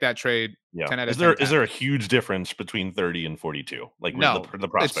 78, you make that trade. Yeah. 10 out of 10 is there a huge difference between 30 and 42? Like, no, the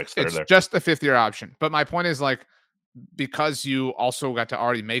prospects that are there? It's just the 5th year option. But my point is, like, because you also got to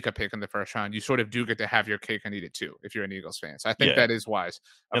already make a pick in the first round, you sort of do get to have your cake and eat it too if you're an Eagles fan. So I think that is wise.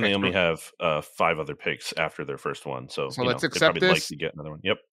 And Okay, they only have 5 other picks after their first one. So, let's they accept probably like this. to get another one.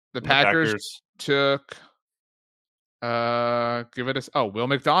 Yep. The Packers took give it a Will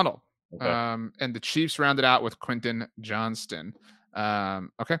McDonald. Okay. And the Chiefs rounded out with Quentin Johnston.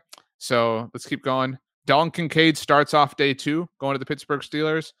 Okay, so let's keep going. Dalton Kincaid starts off day 2 going to the Pittsburgh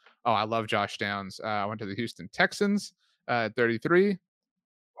Steelers. Oh, I love Josh Downs. I went to the Houston Texans, 33.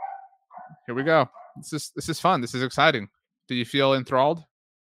 Here we go. This is fun. This is exciting. Do you feel enthralled?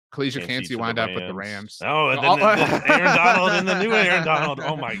 Kalijah Kancey wound up with the Rams. Oh, and then Aaron Donald and the new Aaron Donald.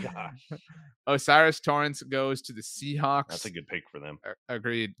 Oh my gosh. Osiris Torrance goes to the Seahawks. That's a good pick for them.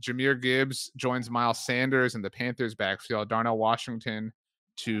 Agreed. Jameer Gibbs joins Miles Sanders in the Panthers backfield. Darnell Washington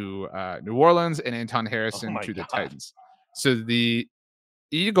to New Orleans, and Anton Harrison to the Titans. So the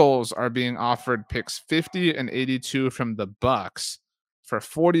Eagles are being offered picks 50 and 82 from the Bucks for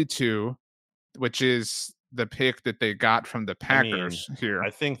 42, which is the pick that they got from the Packers here. I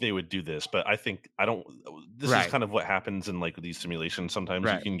think they would do this, but this is kind of what happens in like these simulations. Sometimes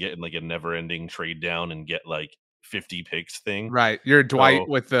you can get in like a never ending trade down and get like 50 picks thing. Right. You're Dwight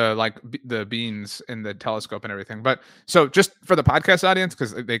with the beans in the telescope and everything. But so just for the podcast audience,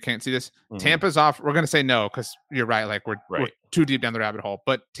 because they can't see this, Tampa's off. We're going to say no, because you're right. Like we're too deep down the rabbit hole,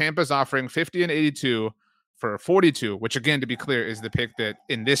 but Tampa's offering 50 and 82 for 42, which again, to be clear, is the pick that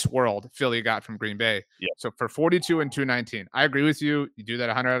in this world Philly got from Green Bay. Yeah. So for 42 and 219, I agree with you. You do that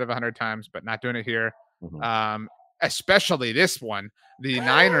 100 out of 100 times, but not doing it here. Especially this one, the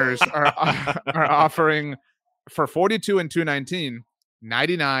Niners are offering for 42 and 219,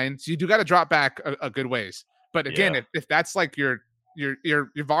 99. So you do got to drop back a good ways. But again, if that's like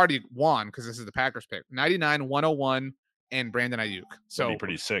you've already won because this is the Packers pick, 99, 101, and Brandon Ayuk. So that'd be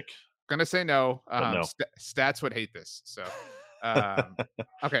pretty sick. Gonna say no. No. Stats would hate this. So,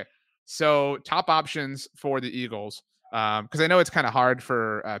 okay. So top options for the Eagles, because I know it's kind of hard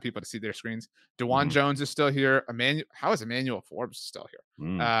for people to see their screens. DeJuan Jones is still here. How is Emmanuel Forbes still here?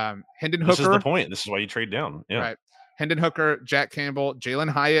 Hendon Hooker. This is the point. This is why you trade down. Yeah. Right. Hendon Hooker, Jack Campbell, Jalen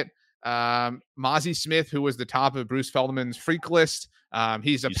Hyatt, Mozzie Smith, who was the top of Bruce Feldman's freak list.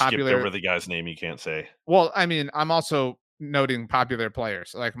 He's popular. Skipped over the guy's name you can't say. Well, I mean, I'm also noting popular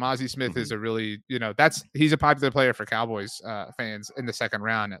players. Like Mozzie Smith is a really, he's a popular player for Cowboys fans in the second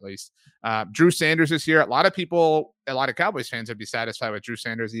round, at least. Drew Sanders is here. A lot of Cowboys fans would be satisfied with Drew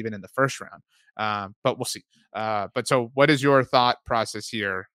Sanders even in the first round. But we'll see. But so what is your thought process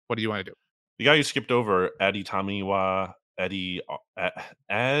here? What do you want to do? The guy you skipped over, Adi Tamiwa. You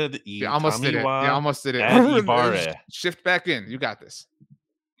almost did it. Shift back in. You got this.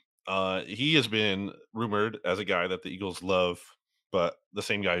 He has been rumored as a guy that the Eagles love, but the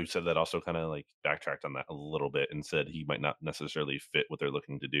same guy who said that also kind of like backtracked on that a little bit and said he might not necessarily fit what they're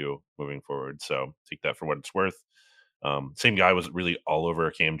looking to do moving forward. So take that for what it's worth. Same guy was really all over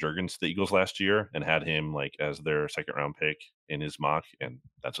Cam Jurgens, the Eagles last year, and had him like as their second round pick in his mock, and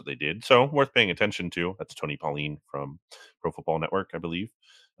that's what they did. So worth paying attention to. That's Tony Pauline from Pro Football Network, I believe.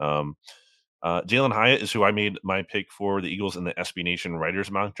 Jalen Hyatt is who I made my pick for the Eagles in the SB Nation Writers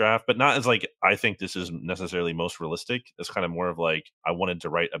mock draft, but not as like I think this is necessarily most realistic. It's kind of more of like I wanted to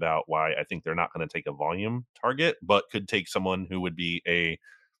write about why I think they're not going to take a volume target, but could take someone who would be a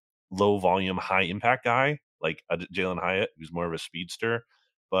low volume, high impact guy like Jalen Hyatt, who's more of a speedster.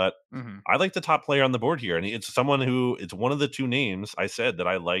 But I like the top player on the board here, and it's someone who it's one of the two names I said that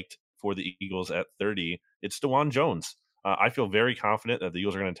I liked for the Eagles at 30. It's DeJuan Jones. I feel very confident that the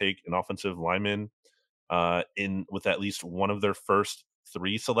Eagles are going to take an offensive lineman in with at least one of their first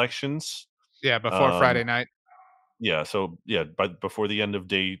 3 selections. Yeah, before Friday night. Yeah, so yeah, before the end of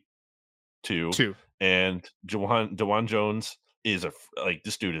day 2. And DeJuan Jones is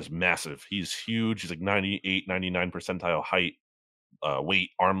this dude is massive. He's huge. He's like 98, 99 percentile height,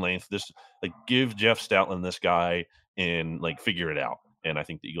 weight, arm length. This give Jeff Stoutland this guy and figure it out. And I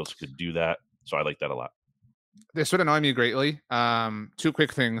think the Eagles could do that. So I like that a lot. This would annoy me greatly. 2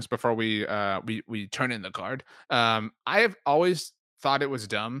 quick things before we turn in the card. I have always thought it was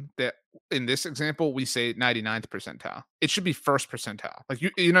dumb that in this example we say 99th percentile. It should be first percentile. Like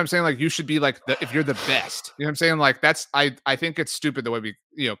you know what I'm saying? Like you should be like if you're the best. You know what I'm saying? Like that's I think it's stupid the way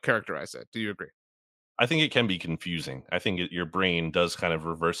we characterize it. Do you agree? I think it can be confusing. I think your brain does kind of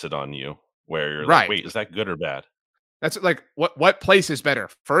reverse it on you, where you're right. Like, wait, is that good or bad? That's like what place is better,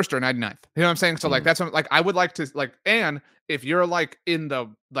 first or 99th? You know what I'm saying? So that's what, I would like to and if you're in the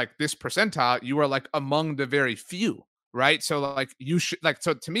this percentile, you are among the very few, right? So you should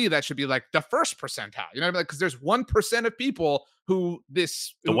so to me that should be the first percentile. You know what I mean? Because there's 1% of people who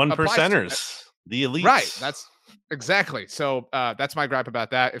this the 1%ers, the elites, right? Exactly. So that's my gripe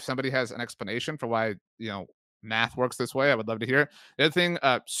about that. If somebody has an explanation for why, math works this way, I would love to hear it. The other thing,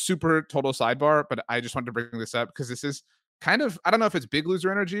 super total sidebar, but I just wanted to bring this up because this is kind of, I don't know if it's big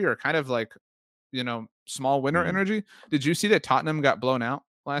loser energy or kind of like, small winner Mm, energy. Did you see that Tottenham got blown out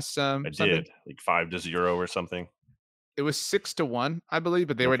last I Sunday? did, like 5-0 or something. It was 6-1, I believe,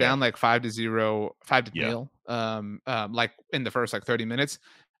 but they were Okay. down like 5-0, 5 to Yeah. nil. Like in the first like 30 minutes.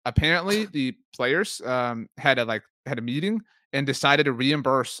 Apparently, the players had a meeting and decided to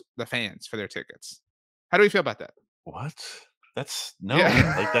reimburse the fans for their tickets. How do we feel about that? What? That's no, like,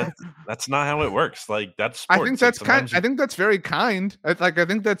 Yeah. that's not how it works, like, that's sports, like, sometimes I you think that's very kind. I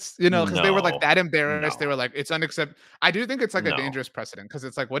think that's, because they were like no, that embarrassed. They no, were like, it's unacceptable. I do think it's like a no. dangerous precedent because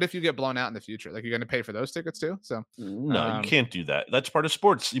it's like, what if you get blown out in the future? Like, you're going to pay for those tickets too. So, No, you um, can't do that. That's part of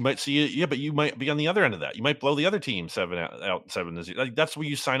sports. You might see it, yeah, but you might be on the other end of that. You might blow the other team 7 out 7 to 0. Like that's what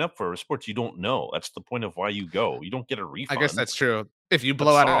you sign up for with sports. You don't know. That's the point of why you go. You don't get a I guess refund. that's true. If you That's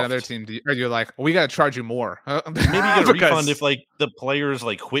blow out another soft. team, are you like, we got to charge you more Maybe you get a refund if because like the players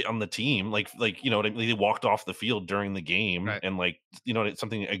like quit on the team, like what I mean, they walked off the field during the game right? and like it's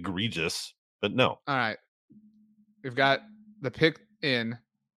something egregious. But no, All right, we've got the pick in.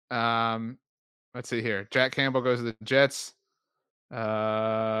 Um, let's see here. Jack Campbell goes to the Jets.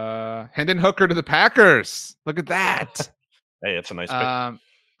 Hendon Hooker to the Packers. Look at that. hey, it's a nice pick. Um,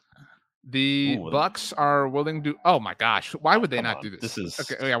 The Ooh, Bucks are willing to. Oh my gosh, why oh would they come not on, do this this?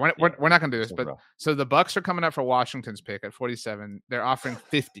 Okay, is yeah, we're not gonna do this. no But problem. so the Bucks are coming up for Washington's pick at 47. They're offering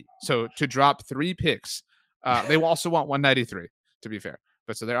 50. So to drop 3 picks, they will also want 193. To be fair,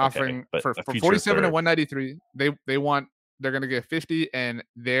 but so they're Okay, offering but for a for future 47 and third. 193. They're gonna get 50 and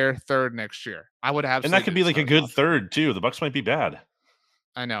their third next year. I would And that absolutely could do be this like if I a was the good Bucks. third too. The Bucks might be bad.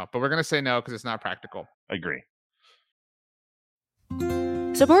 I know, but we're gonna say no because it's not practical. I agree.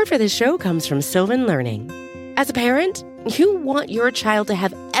 Support for this show comes from Sylvan Learning. As a parent, you want your child to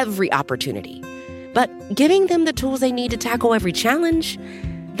have every opportunity, but giving them the tools they need to tackle every challenge,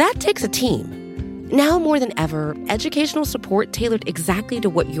 that takes a team. Now more than ever, educational support tailored exactly to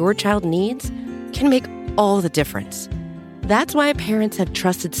what your child needs can make all the difference. That's why parents have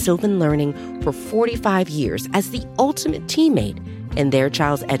trusted Sylvan Learning for 45 years as the ultimate teammate in their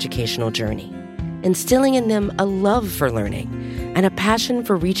child's educational journey, instilling in them a love for learning and a passion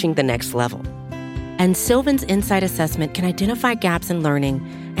for reaching the next level. And Sylvan's Insight Assessment can identify gaps in learning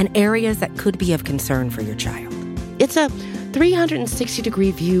and areas that could be of concern for your child. It's a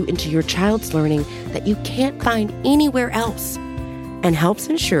 360-degree view into your child's learning that you can't find anywhere else, and helps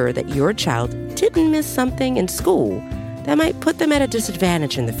ensure that your child didn't miss something in school that might put them at a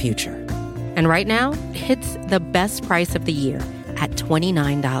disadvantage in the future. And right now, it's the best price of the year at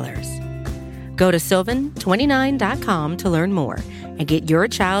 $29. Go to sylvan29.com to learn more and get your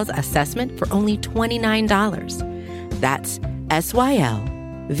child's assessment for only $29. That's SYLVAN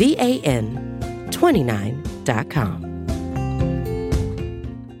 29.com.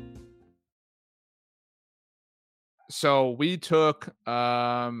 So we took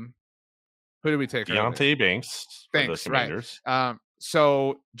who did we take earlier? Deontay Banks for the Thanks. Right. Commanders.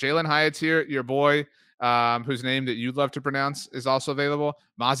 So Jalen Hyatt's here, your boy, whose name that you'd love to pronounce is also available.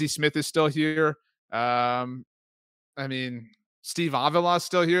 Mozzie Smith is still here. I mean, Steve Avila's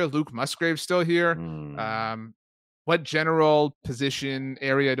still here. Luke Musgrave's still here. What general position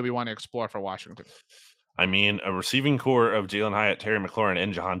area do we want to explore for Washington? I mean, a receiving core of Jalen Hyatt, Terry McLaurin,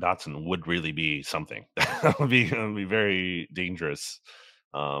 and Jahan Dotson would really be something. That would be very dangerous.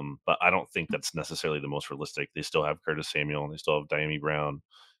 But I don't think that's necessarily the most realistic. They still have Curtis Samuel and they still have Diami Brown.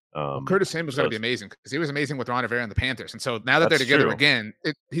 Well, Curtis Samuel's So going to be amazing because he was amazing with Ron Rivera and the Panthers. And so now that they're that's together true. again,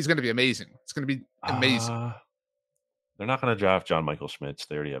 he's going to be amazing. It's going to be amazing. They're not going to draft John Michael Schmitz.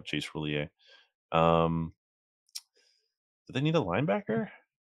 They already have Chase Roulier. Do they need a linebacker?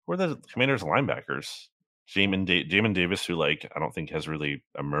 Who are the Commanders' linebackers? Jamin Davis, who I don't think has really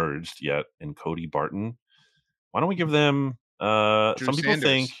emerged yet, and Cody Barton. Why don't we give them? Some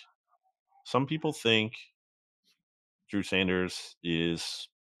people think Drew Sanders is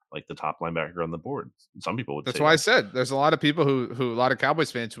like the top linebacker on the board. Some people would That's say why that. I said there's a lot of people who a lot of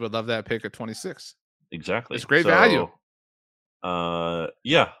Cowboys fans who would love that pick at 26. Exactly. It's great value.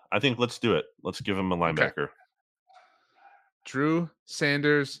 Yeah, I think let's do it. Let's give him a linebacker. Okay. Drew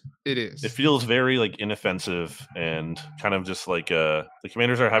Sanders, it is. It feels very inoffensive and kind of just the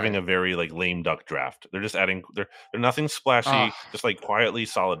Commanders are having a very lame duck draft. They're just adding they're nothing splashy, just quietly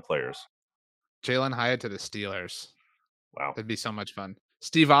solid players. Jalen Hyatt to the Steelers. Wow. That'd be so much fun.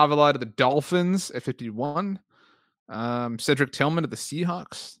 Steve Avila to the Dolphins at 51. Cedric Tillman to the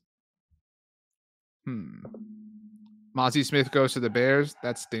Seahawks. Mozzie Smith goes to the Bears.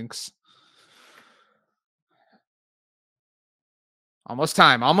 That stinks. Almost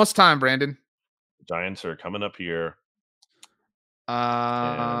time, Brandon. Giants are coming up here.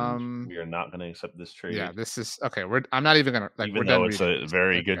 And we are not going to accept this trade. Yeah, this is okay. I'm not even gonna even we're though done it's reading a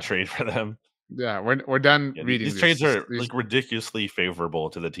very good trade for them. Yeah, we're done reading these trades are like ridiculously favorable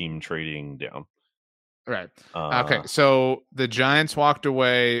to the team trading down. Right. Okay. So the Giants walked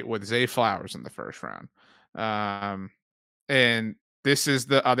away with Zay Flowers in the first round. And this is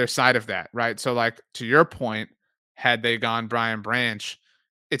the other side of that, right? So, like, to your point, had they gone Brian Branch,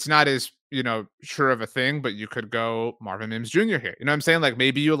 it's not as, sure of a thing, but you could go Marvin Mims Jr. here. You know what I'm saying? Like,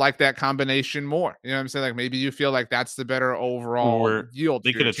 maybe you like that combination more. You know what I'm saying? Like, maybe you feel like that's the better overall yield.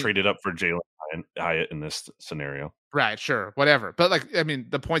 They could have traded up for Jalen Hyatt in this scenario. Right, sure, whatever. But like, I mean,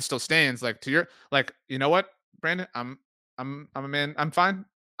 the point still stands. Like, to your, like, you know what, Brandon, I'm a man. I'm fine.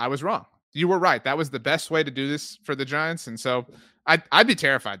 I was wrong. You were right. That was the best way to do this for the Giants. And so I'd be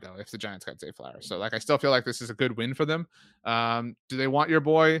terrified though if the Giants got Zay Flowers. So like, I still feel like this is a good win for them. Do they want your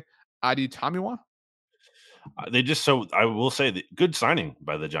boy Adi Tamiwa? I will say the good signing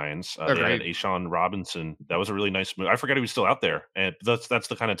by the Giants. They had Ashawn Robinson. That was a really nice move. I forgot he was still out there, and that's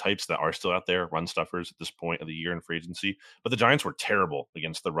the kind of types that are still out there, run stuffers at this point of the year in free agency. But the Giants were terrible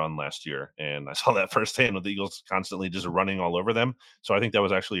against the run last year, and I saw that firsthand with the Eagles constantly just running all over them. So I think that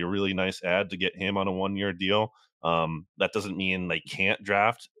was actually a really nice ad to get him on a 1-year deal. That doesn't mean they can't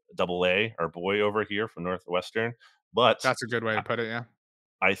draft AA, our boy over here from Northwestern, but that's a good way to put it. Yeah,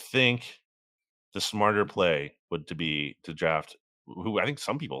 I think the smarter play would be to draft who I think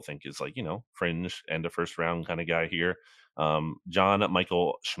some people think is like, fringe and a first round kind of guy here. John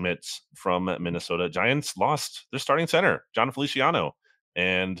Michael Schmitz from Minnesota. Giants lost their starting center, John Feliciano.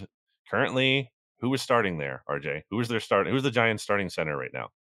 And currently, who is starting there, RJ? Who's the Giants starting center right now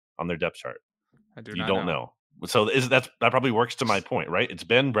on their depth chart? You don't know. So that probably works to my point, right? It's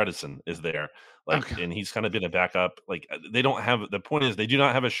Ben Bredesen is there, and he's kind of been a backup. Like they don't have the point is they do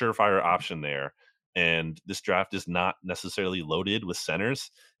not have a surefire option there, and this draft is not necessarily loaded with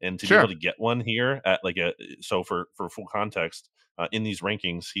centers. And to be able to get one here at for full context, in these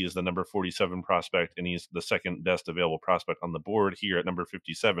rankings, he is the number 47 prospect, and he's the second best available prospect on the board here at number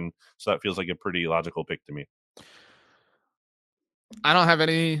 57. So that feels like a pretty logical pick to me. I don't have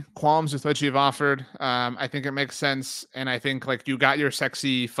any qualms with what you've offered. I think it makes sense. And I think like you got your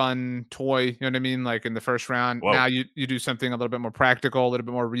sexy, fun toy, you know what I mean? Like in the first round. Whoa. Now you do something a little bit more practical, a little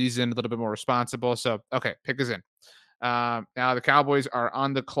bit more reasoned, a little bit more responsible. So, okay, pick is in. Now the Cowboys are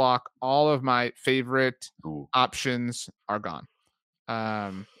on the clock. All of my favorite options are gone.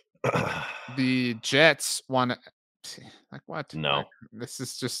 The Jets want to, like, what? No. Like, this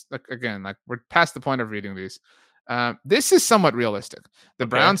is just like, again, like we're past the point of reading these. This is somewhat realistic. The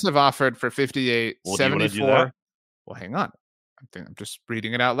Browns have offered for 58, 74. Well, hang on. I'm just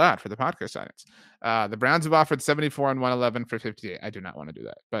reading it out loud for the podcast audience. The Browns have offered 74 and 111 for 58. I do not want to do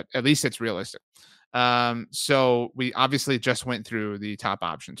that, but at least it's realistic. So we obviously just went through the top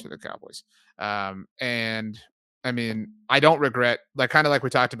options for the Cowboys. And I mean, I don't regret, like, kind of like we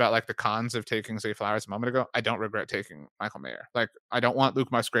talked about, like the cons of taking Zay Flowers a moment ago. I don't regret taking Michael Mayer. Like, I don't want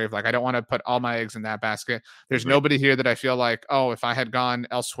Luke Musgrave. Like, I don't want to put all my eggs in that basket. There's nobody here that I feel like, oh, if I had gone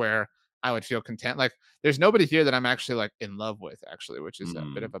elsewhere, I would feel content. Like, there's nobody here that I'm actually like in love with, actually, which is a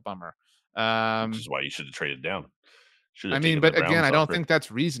bit of a bummer. Which is why you should have traded down. I mean, but again, I don't think that's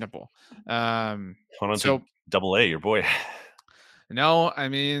reasonable. So AA, your boy. No, I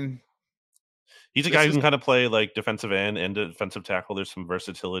mean, he's a guy who can kind of play like defensive end and defensive tackle. There's some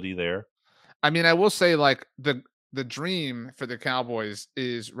versatility there. I mean, I will say, like, the dream for the Cowboys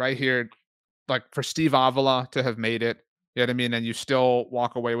is right here, like for Steve Avila to have made it. You know what I mean? And you still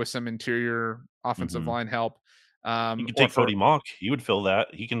walk away with some interior offensive line help. You could take Cody Mock. He would fill that.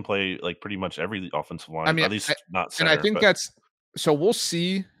 He can play like pretty much every offensive line. I mean, at least not center. And I think that's so. We'll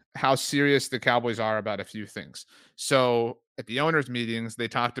see how serious the Cowboys are about a few things. So at the owners' meetings, they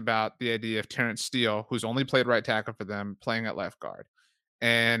talked about the idea of Terrence Steele, who's only played right tackle for them, playing at left guard.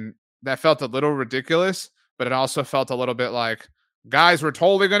 And that felt a little ridiculous, but it also felt a little bit like, guys, we're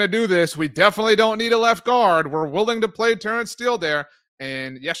totally going to do this. We definitely don't need a left guard. We're willing to play Terrence Steele there.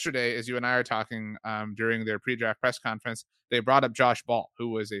 And yesterday, as you and I are talking during their pre-draft press conference, they brought up Josh Ball, who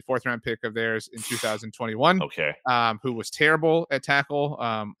was a fourth-round pick of theirs in 2021, who was terrible at tackle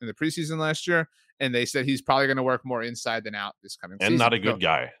in the preseason last year. And they said he's probably going to work more inside than out this coming season. And not a good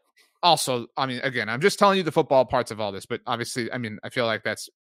guy. Also, I mean, again, I'm just telling you the football parts of all this, but obviously, I mean, I feel like that's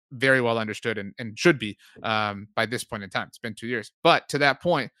very well understood and should be by this point in time. It's been 2 years. But to that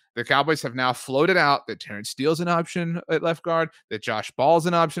point, the Cowboys have now floated out that Terrence Steele's an option at left guard, that Josh Ball's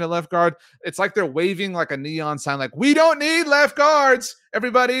an option at left guard. It's like they're waving like a neon sign, like, we don't need left guards,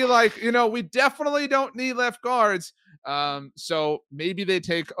 everybody. Like, we definitely don't need left guards. So maybe they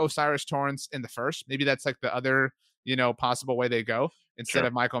take Osiris Torrance in the first. Maybe that's like the other, possible way they go instead Sure.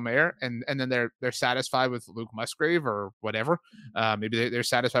 of Michael Mayer, and then they're satisfied with Luke Musgrave or whatever. Maybe they're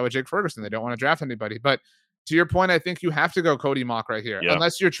satisfied with Jake Ferguson. They don't want to draft anybody. But to your point, I think you have to go Cody Mock right here, Yeah.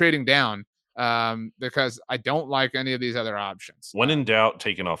 unless you're trading down, because I don't like any of these other options. When in doubt,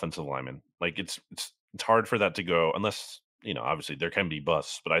 take an offensive lineman. Like it's hard for that to go unless obviously there can be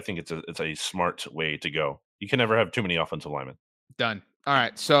busts, but I think it's a smart way to go. You can never have too many offensive linemen. Done. All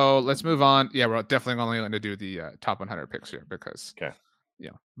right, so let's move on. Yeah, we're definitely only going to do the top 100 picks here because Okay.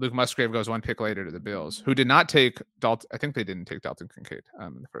 Luke Musgrave goes one pick later to the Bills, who did not take Dalton. I think they didn't take Dalton Kincaid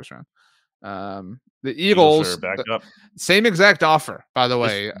in the first round. The Eagles are back up. Same exact offer, by the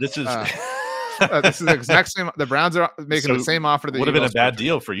way. This is this is the exact same. The Browns are making the same offer. Would have been a bad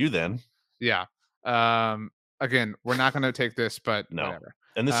deal for you then. Yeah. Again, we're not going to take this, but no. Whatever.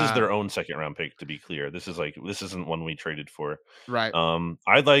 And this is their own second round pick, to be clear. This isn't one we traded for. Right.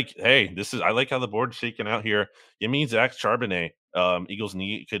 I like how the board's shaking out here. It means Zach Charbonnet. Eagles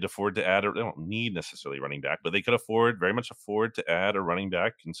could afford to add, they don't need necessarily running back, but they could very much afford to add a running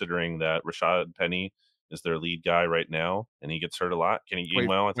back, considering that Rashad Penny is their lead guy right now, and he gets hurt a lot. Kenny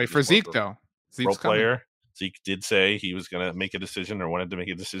Gainwell, I think wait for Zeke though. Role player. Zeke did say he was going to make a decision or wanted to make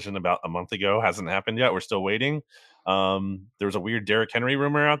a decision about a month ago. Hasn't happened yet. We're still waiting. There was a weird Derrick Henry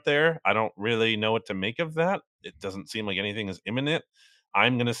rumor out there. I don't really know what to make of that. It doesn't seem like anything is imminent.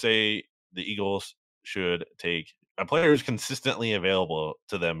 I'm going to say the Eagles should take a player who's consistently available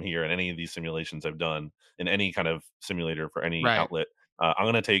to them here in any of these simulations I've done in any kind of simulator for any outlet. I'm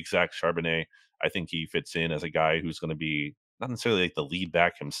going to take Zach Charbonnet. I think he fits in as a guy who's going to be not necessarily like the lead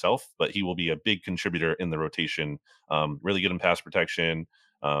back himself, but he will be a big contributor in the rotation. Really good in pass protection.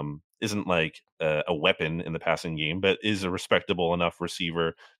 Isn't like a weapon in the passing game, but is a respectable enough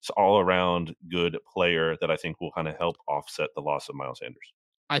receiver. It's all around good player that I think will kind of help offset the loss of Miles Sanders.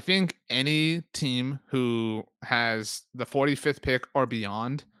 I think any team who has the 45th pick or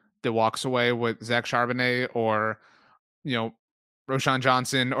beyond that walks away with Zach Charbonnet or, Roshan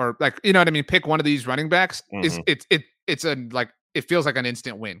Johnson or pick one of these running backs it feels like an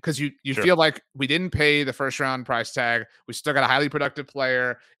instant win because you Sure. feel like we didn't pay the first round price tag. We still got a highly productive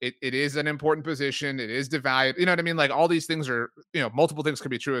player. It is an important position. It is devalued. You know what I mean? Like all these things are, multiple things can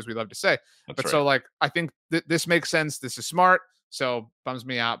be true as we love to say. That's right. So like, I think this makes sense. This is smart. So bums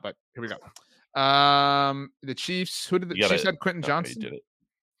me out, but here we go. The Chiefs, Chiefs had Quentin Johnson. Did it.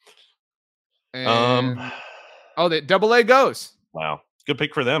 And, the double A goes. Wow. Good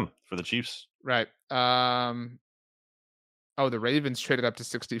pick for them, for the Chiefs. Right. The Ravens traded up to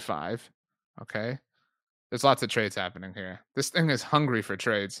 65. Okay. There's lots of trades happening here. This thing is hungry for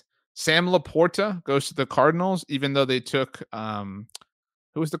trades. Sam Laporta goes to the Cardinals, even though they took who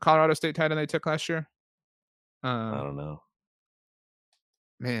was the Colorado State tight end they took last year? I don't know.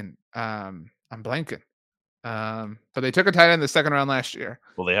 Man, I'm blanking. But they took a tight end in the second round last year.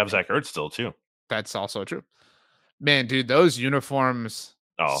 Well, they have Zach Ertz still too. That's also true. Man, dude, those uniforms.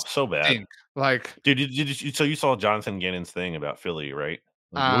 Oh, so bad. Like, dude, you saw Jonathan Gannon's thing about Philly, right?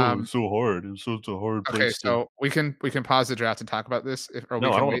 Like, it's so hard. It's such a hard place. Okay, so we can pause the draft and talk about this. I don't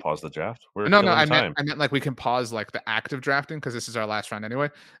want to pause the draft. I meant like we can pause like the active drafting because this is our last round anyway.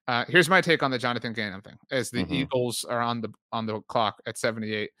 Here's my take on the Jonathan Gannon thing. As the Eagles are on the clock at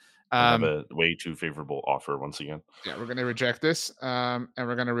 78. I have a way too favorable offer once again. Yeah, we're gonna reject this, and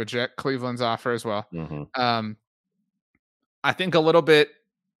we're gonna reject Cleveland's offer as well. I think a little bit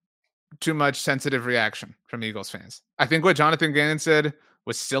too much sensitive reaction from Eagles fans. I think what Jonathan Gannon said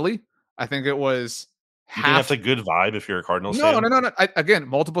was silly. I think it was You think that's a good vibe if you're a Cardinals fan? No. Again,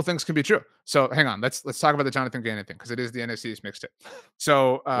 multiple things can be true. So hang on, let's talk about the Jonathan Gannon thing because it is the NFC's mixtape.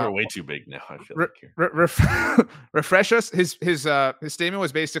 So we're way too big now. I feel like here. Refresh us. His statement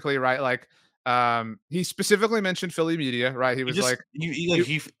was basically right. Like he specifically mentioned Philly media. Right. He was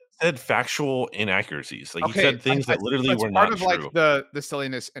he said factual inaccuracies. Like he said things that literally were not true. Part of like the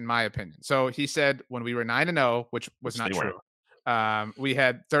silliness, in my opinion. So he said when we were 9-0, which was not true. We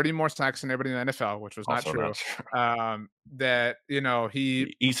had 30 more sacks than everybody in the NFL, which was not true. That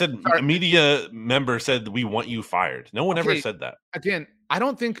he said a media member said we want you fired. No one ever said that. Again, I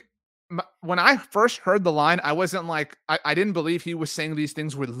don't think when I first heard the line, I wasn't like I didn't believe he was saying these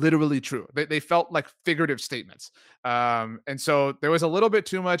things were literally true. They felt like figurative statements, and so there was a little bit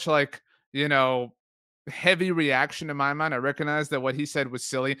too much like heavy reaction in my mind. I recognize that what he said was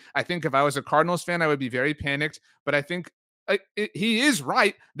silly. I think if I was a Cardinals fan, I would be very panicked. But I think he is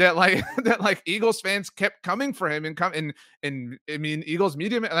right that like that like Eagles fans kept coming for him and I mean Eagles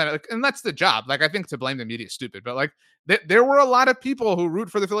media, and that's the job. Like I think to blame the media is stupid, but like there were a lot of people who root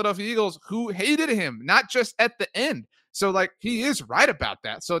for the Philadelphia Eagles who hated him, not just at the end. So like he is right about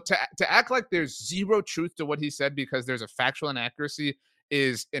that. So to act like there's zero truth to what he said because there's a factual inaccuracy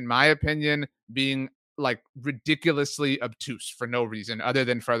is, in my opinion, being like ridiculously obtuse for no reason other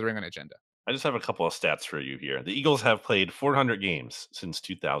than furthering an agenda. I just have a couple of stats for you here. The Eagles have played 400 games since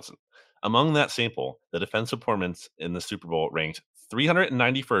 2000. Among that sample, the defensive performance in the Super Bowl ranked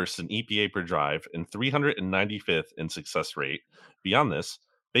 391st in EPA per drive and 395th in success rate. Beyond this,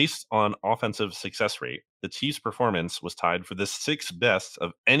 based on offensive success rate, the Chiefs' performance was tied for the sixth best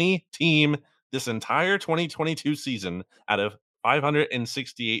of any team this entire 2022 season out of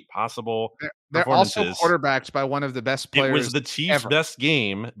 568 possible They're also performances. quarterbacked by one of the best players. It was the Chiefs' ever. best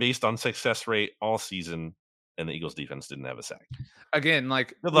game based on success rate all season, and the Eagles defense didn't have a sack. Again,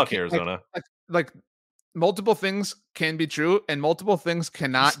 like good luck, Arizona. Like multiple things can be true and multiple things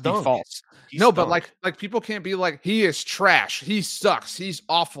cannot be false. But like people can't be like, he is trash, he sucks, he's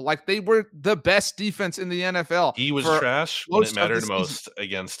awful. Like they were the best defense in the NFL. He was trash when it mattered most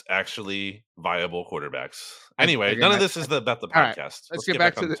against actually viable quarterbacks. Anyway, none of this is about the podcast. Right, let's get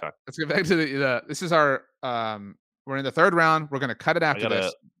back to the this is our we're in the third round. We're gonna cut it after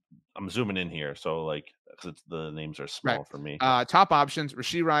this. I'm zooming in here, so like because the names are small for me. Top options: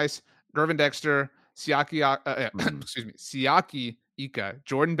 Rashee Rice, Gervin Dexter, Siaki Ika,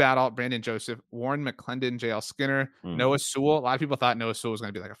 Jordan Battle, Brandon Joseph, Warren McClendon, JL Skinner, Noah Sewell. A lot of people thought Noah Sewell was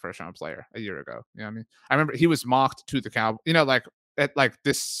going to be like a first-round player a year ago. You know what I mean? I remember he was mocked to the Cowboys. You know, like at like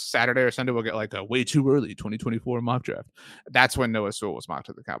this Saturday or Sunday, we'll get like a way too early 2024 mock draft. That's when Noah Sewell was mocked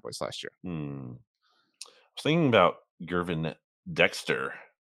to the Cowboys last year. I was thinking about Gervin Dexter,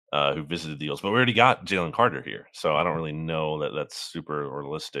 who visited the Eagles, but we already got Jalen Carter here, so I don't really know that that's super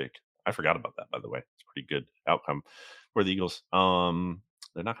realistic. I forgot about that, by the way. It's a pretty good outcome for the Eagles.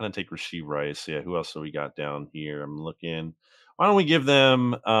 They're not going to take Rashee Rice. Yeah, who else do we got down here? I'm looking. Why don't we give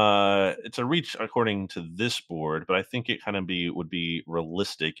them? It's a reach according to this board, but I think it kind of would be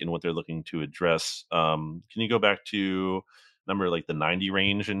realistic in what they're looking to address. Can you go back to number like the 90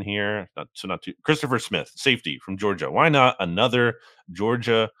 range in here? Not too. Christopher Smith, safety from Georgia. Why not another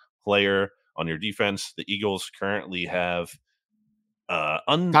Georgia player on your defense? The Eagles currently have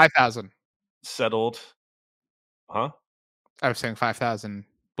 5,000 settled. Huh? I was saying 5,000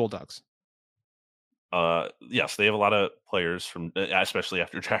 Bulldogs. Yes, they have a lot of players from, especially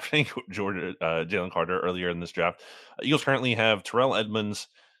after drafting Jalen Carter earlier in this draft. Eagles currently have Terrell Edmonds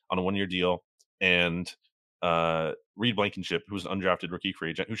on a 1-year deal and Reed Blankenship, who's an undrafted rookie free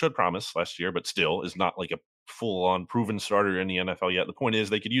agent who showed promise last year, but still is not like a full-on proven starter in the NFL yet. The point is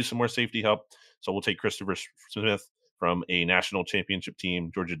they could use some more safety help, so we'll take Christopher Smith from a national championship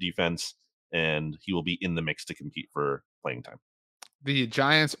team, Georgia defense, and he will be in the mix to compete for playing time. The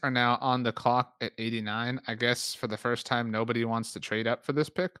Giants are now on the clock at 89. I guess for the first time, nobody wants to trade up for this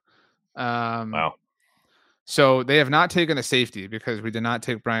pick. Wow. So they have not taken a safety because we did not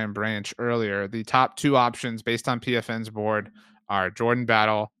take Brian Branch earlier. The top two options based on PFN's board are Jordan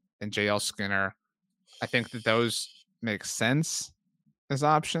Battle and JL Skinner. I think that those make sense as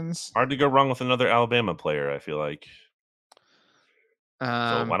options. Hard to go wrong with another Alabama player, I feel like.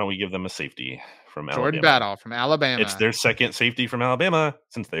 So why don't we give them a safety from Jordan Alabama? Battle from Alabama. It's their second safety from Alabama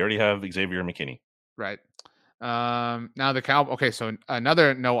since they already have Xavier McKinney. Right. Now the Cowboys. Okay, so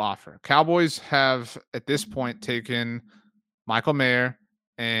another no offer. Cowboys have at this point taken Michael Mayer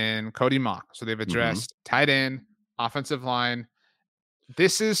and Cody Mock. So they've addressed tight end, offensive line.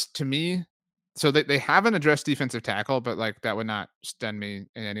 This is to me. So they haven't addressed defensive tackle, but like that would not stun me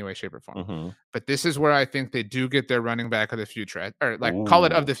in any way, shape, or form. But this is where I think they do get their running back of the future, or like call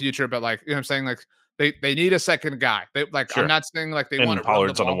it of the future. But like, you know what I'm saying? Like they need a second guy. They like, sure. I'm not saying like they want to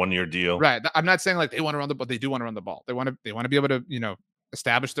Pollard's on a 1-year deal. Right. I'm not saying like they want to run the ball. They do want to run the ball. They want to be able to,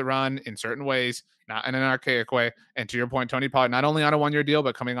 establish the run in certain ways, not in an archaic way. And to your point, Tony Pollard, not only on a 1-year deal,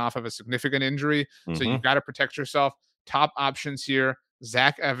 but coming off of a significant injury. So you've got to protect yourself. Top options here,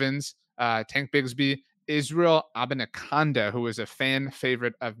 Zach Evans, Tank Bigsby, Israel Abinaconda, who is a fan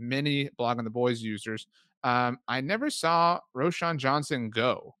favorite of many Blog on the Boys users. I never saw Roshan Johnson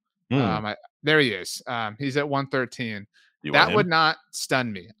go. There he is. He's at 113. That would not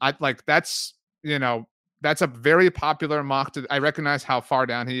stun me. That's a very popular mock. I recognize how far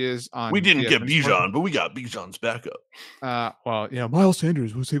down he is on. We didn't get Bijan, but we got Bijan's backup. Miles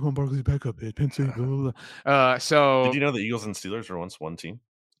Sanders was Saquon Barkley's backup at Penn State. So did you know the Eagles and Steelers were once one team?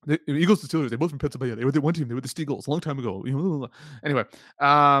 The Eagles and Steelers, they both from Pennsylvania. They were the one team. They were the Steagles a long time ago. Anyway,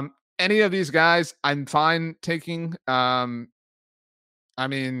 any of these guys, I'm fine taking. I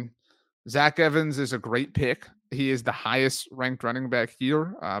mean, Zach Evans is a great pick. He is the highest ranked running back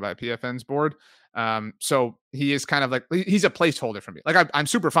here by PFN's board. So he is kind of like he's a placeholder for me. Like I'm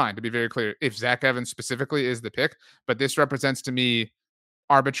super fine, to be very clear, if Zach Evans specifically is the pick, but this represents to me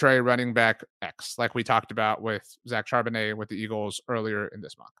arbitrary running back X, like we talked about with Zach Charbonnet with the Eagles earlier in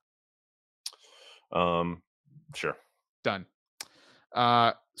this mock. Sure. Done.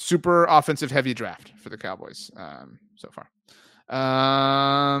 Super offensive heavy draft for the Cowboys so far.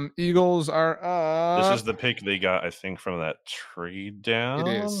 Eagles are up. This is the pick they got, I think, from that trade down.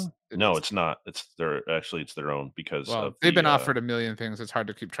 It is. It's not. It's their own because they've been offered a million things. It's hard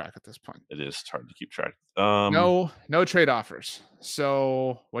to keep track at this point. It is hard to keep track. No trade offers.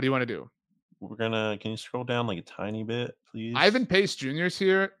 So what do you want to do? Can you scroll down like a tiny bit, please? Ivan Pace Jr. is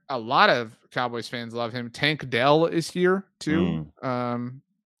here. A lot of Cowboys fans love him. Tank Dell is here too.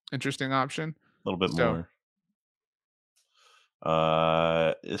 Interesting option. A little bit more.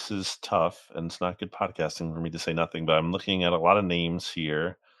 This is tough, and it's not good podcasting for me to say nothing, but I'm looking at a lot of names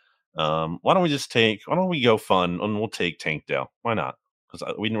here. Why don't we go fun and we'll take Tank Dell? Why not?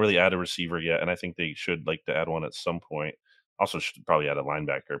 Because we didn't really add a receiver yet, and I think they should like to add one at some point. Also should probably add a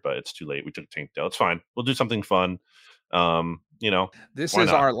linebacker, but it's too late. We took Tank Dell. It's fine. We'll do something fun. This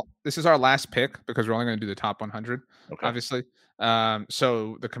is our last pick because we're only going to do the top 100, obviously.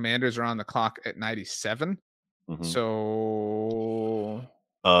 So the Commanders are on the clock at 97. Mm-hmm. So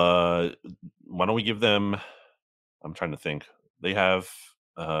why don't we give them? I'm trying to think. They have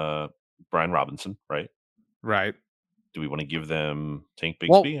Brian Robinson, right? Right. Do we want to give them Tank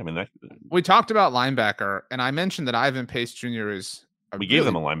Bigsby? Well, we talked about linebacker, and I mentioned that Ivan Pace Jr. is. Gave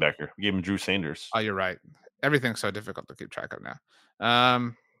them a linebacker. We gave him Drew Sanders. Oh, you're right. Everything's so difficult to keep track of now.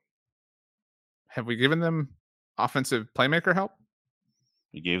 Have we given them offensive playmaker help?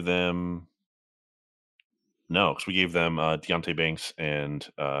 We gave them. No, because we gave them Deontay Banks and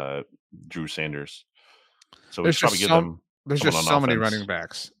Drew Sanders. So we should probably give them. There's just so many running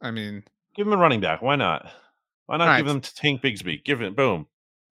backs. I mean, give them a running back. Why not? Why not give them to Tank Bigsby? Give it, boom,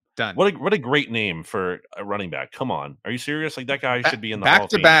 done. What a great name for a running back. Come on, are you serious? Like that guy should be in the Hall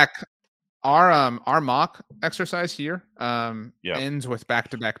of Fame. Back to back. Our mock exercise here ends with back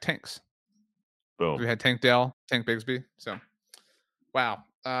to back tanks. Boom. We had Tank Dell, Tank Bigsby. So, wow.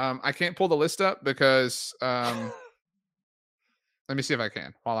 I can't pull the list up because let me see if I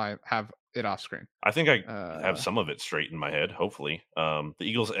can while I have it off screen. I think I have some of it straight in my head, hopefully. The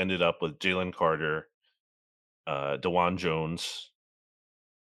Eagles ended up with Jalen Carter, DeJuan Jones,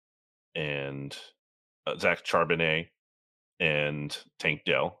 and Zach Charbonnet, and Tank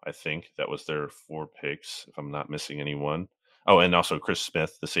Dell. I think that was their 4 picks, if I'm not missing anyone. Oh, and also Chris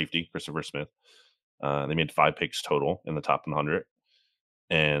Smith, the safety, Christopher Smith. They made 5 picks total in the top 100.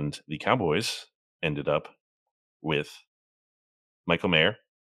 And the Cowboys ended up with Michael Mayer.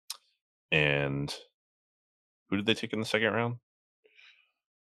 And who did they take in the second round?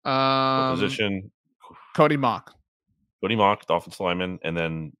 What position? Cody Mock. Cody Mock, the offensive lineman. And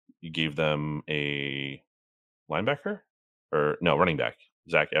then you gave them a linebacker? Or no, running back.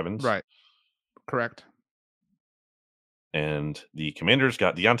 Zach Evans. Right. Correct. And the Commanders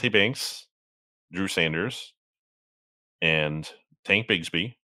got Deontay Banks, Drew Sanders, and Tank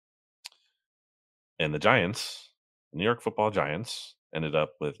Bigsby. And the Giants, New York Football Giants, ended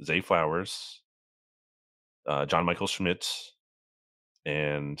up with Zay Flowers, John Michael Schmitz,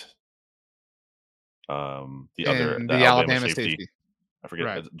 and the Alabama safety. I forget.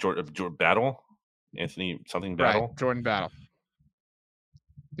 Right. Jordan Battle? Anthony something Battle? Right. Jordan Battle.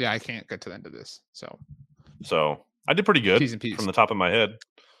 Yeah, I can't get to the end of this. So I did pretty good from the top of my head.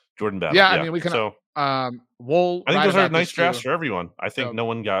 Jordan Battle. Yeah, I mean, we can. So, I think those are nice drafts for everyone. I think no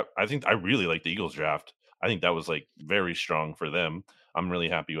one got. I think I really like the Eagles draft. I think that was like very strong for them. I'm really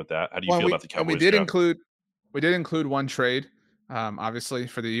happy with that. How do you feel about the Cowboys? We did include one trade, obviously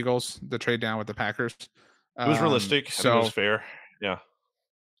for the Eagles, the trade down with the Packers. It was realistic. I think it was fair. Yeah.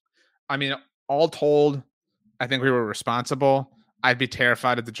 I mean, all told, I think we were responsible. I'd be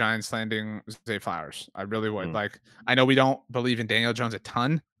terrified of the Giants landing Zay Flowers. I really would. Like, I know we don't believe in Daniel Jones a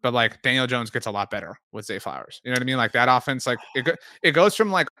ton, but like Daniel Jones gets a lot better with Zay Flowers. You know what I mean? Like that offense, like it goes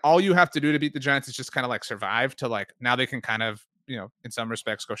from like all you have to do to beat the Giants is just kind of like survive to like now they can kind of, you know, in some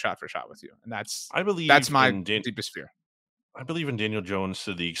respects go shot for shot with you. And that's my deepest fear. I believe in Daniel Jones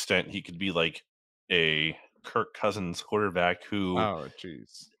to the extent he could be like a Kirk Cousins quarterback who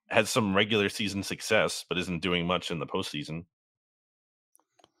has some regular season success, but isn't doing much in the postseason.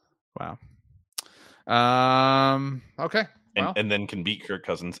 Wow. Okay. And then can beat Kirk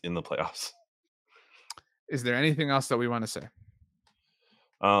Cousins in the playoffs. Is there anything else that we want to say?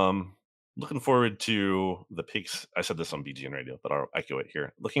 Looking forward to the picks. I said this on BGN Radio, but I'll echo it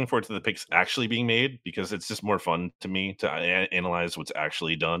here. Looking forward to the picks actually being made, because it's just more fun to me to analyze what's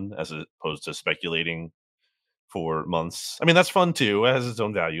actually done as opposed to speculating for months. I mean, that's fun too. It has its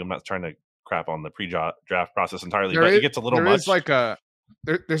own value. I'm not trying to crap on the pre-draft process entirely, but it gets a little much.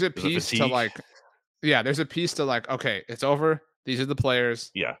 There's a piece to like, yeah, there's a piece to like, okay, it's over. These are the players.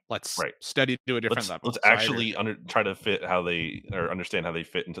 Yeah, let's study to a different level. Let's actually try to fit how they, or understand how they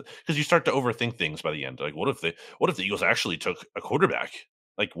fit into, because you start to overthink things by the end. Like, what if the Eagles actually took a quarterback?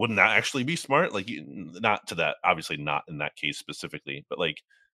 Like, wouldn't that actually be smart? Like, not to that, obviously not in that case specifically, but like,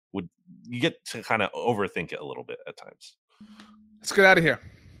 would you get to kind of overthink it a little bit at times? Let's get out of here.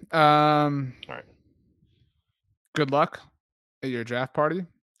 All right. Good luck at your draft party.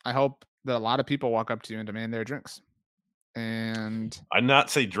 I hope that a lot of people walk up to you and demand their drinks. And I not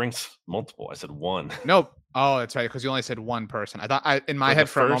say drinks multiple. I said one. Nope. Oh, that's right. Because you only said one person. I thought in my head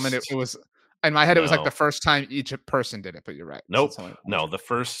for a moment it was in my head it was like the first time each person did it. But you're right. Nope. No, the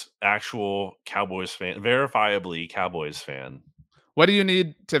first actual Cowboys fan, verifiably Cowboys fan. What do you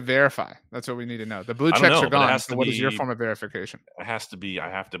need to verify? That's what we need to know. The blue checks are gone. So what is your form of verification? It has to be. I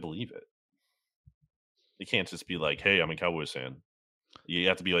have to believe it. You can't just be like, "Hey, I'm a Cowboys fan." You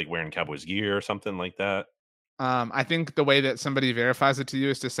have to be like wearing Cowboys gear or something like that. I think the way that somebody verifies it to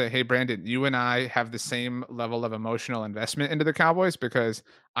you is to say, hey, Brandon, you and I have the same level of emotional investment into the Cowboys because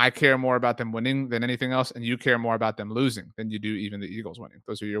I care more about them winning than anything else, and you care more about them losing than you do even the Eagles winning.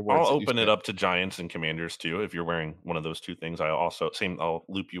 Those are your words. I'll open it up to Giants and Commanders too. If you're wearing one of those two things, I'll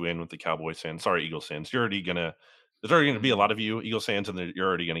loop you in with the Cowboys fans. Sorry, Eagles fans. There's already gonna be a lot of you Eagles fans, and you're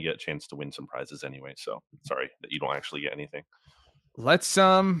already gonna get a chance to win some prizes anyway. So sorry that you don't actually get anything. Let's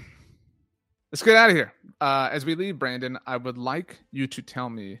get out of here. As we leave, Brandon, I would like you to tell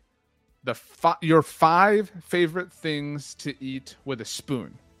me your 5 favorite things to eat with a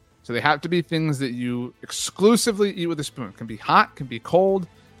spoon. So they have to be things that you exclusively eat with a spoon. Can be hot, can be cold,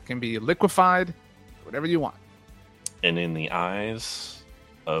 can be liquefied, whatever you want. And in the eyes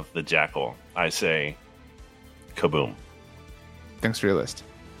of the jackal, I say, kaboom. Thanks for your list.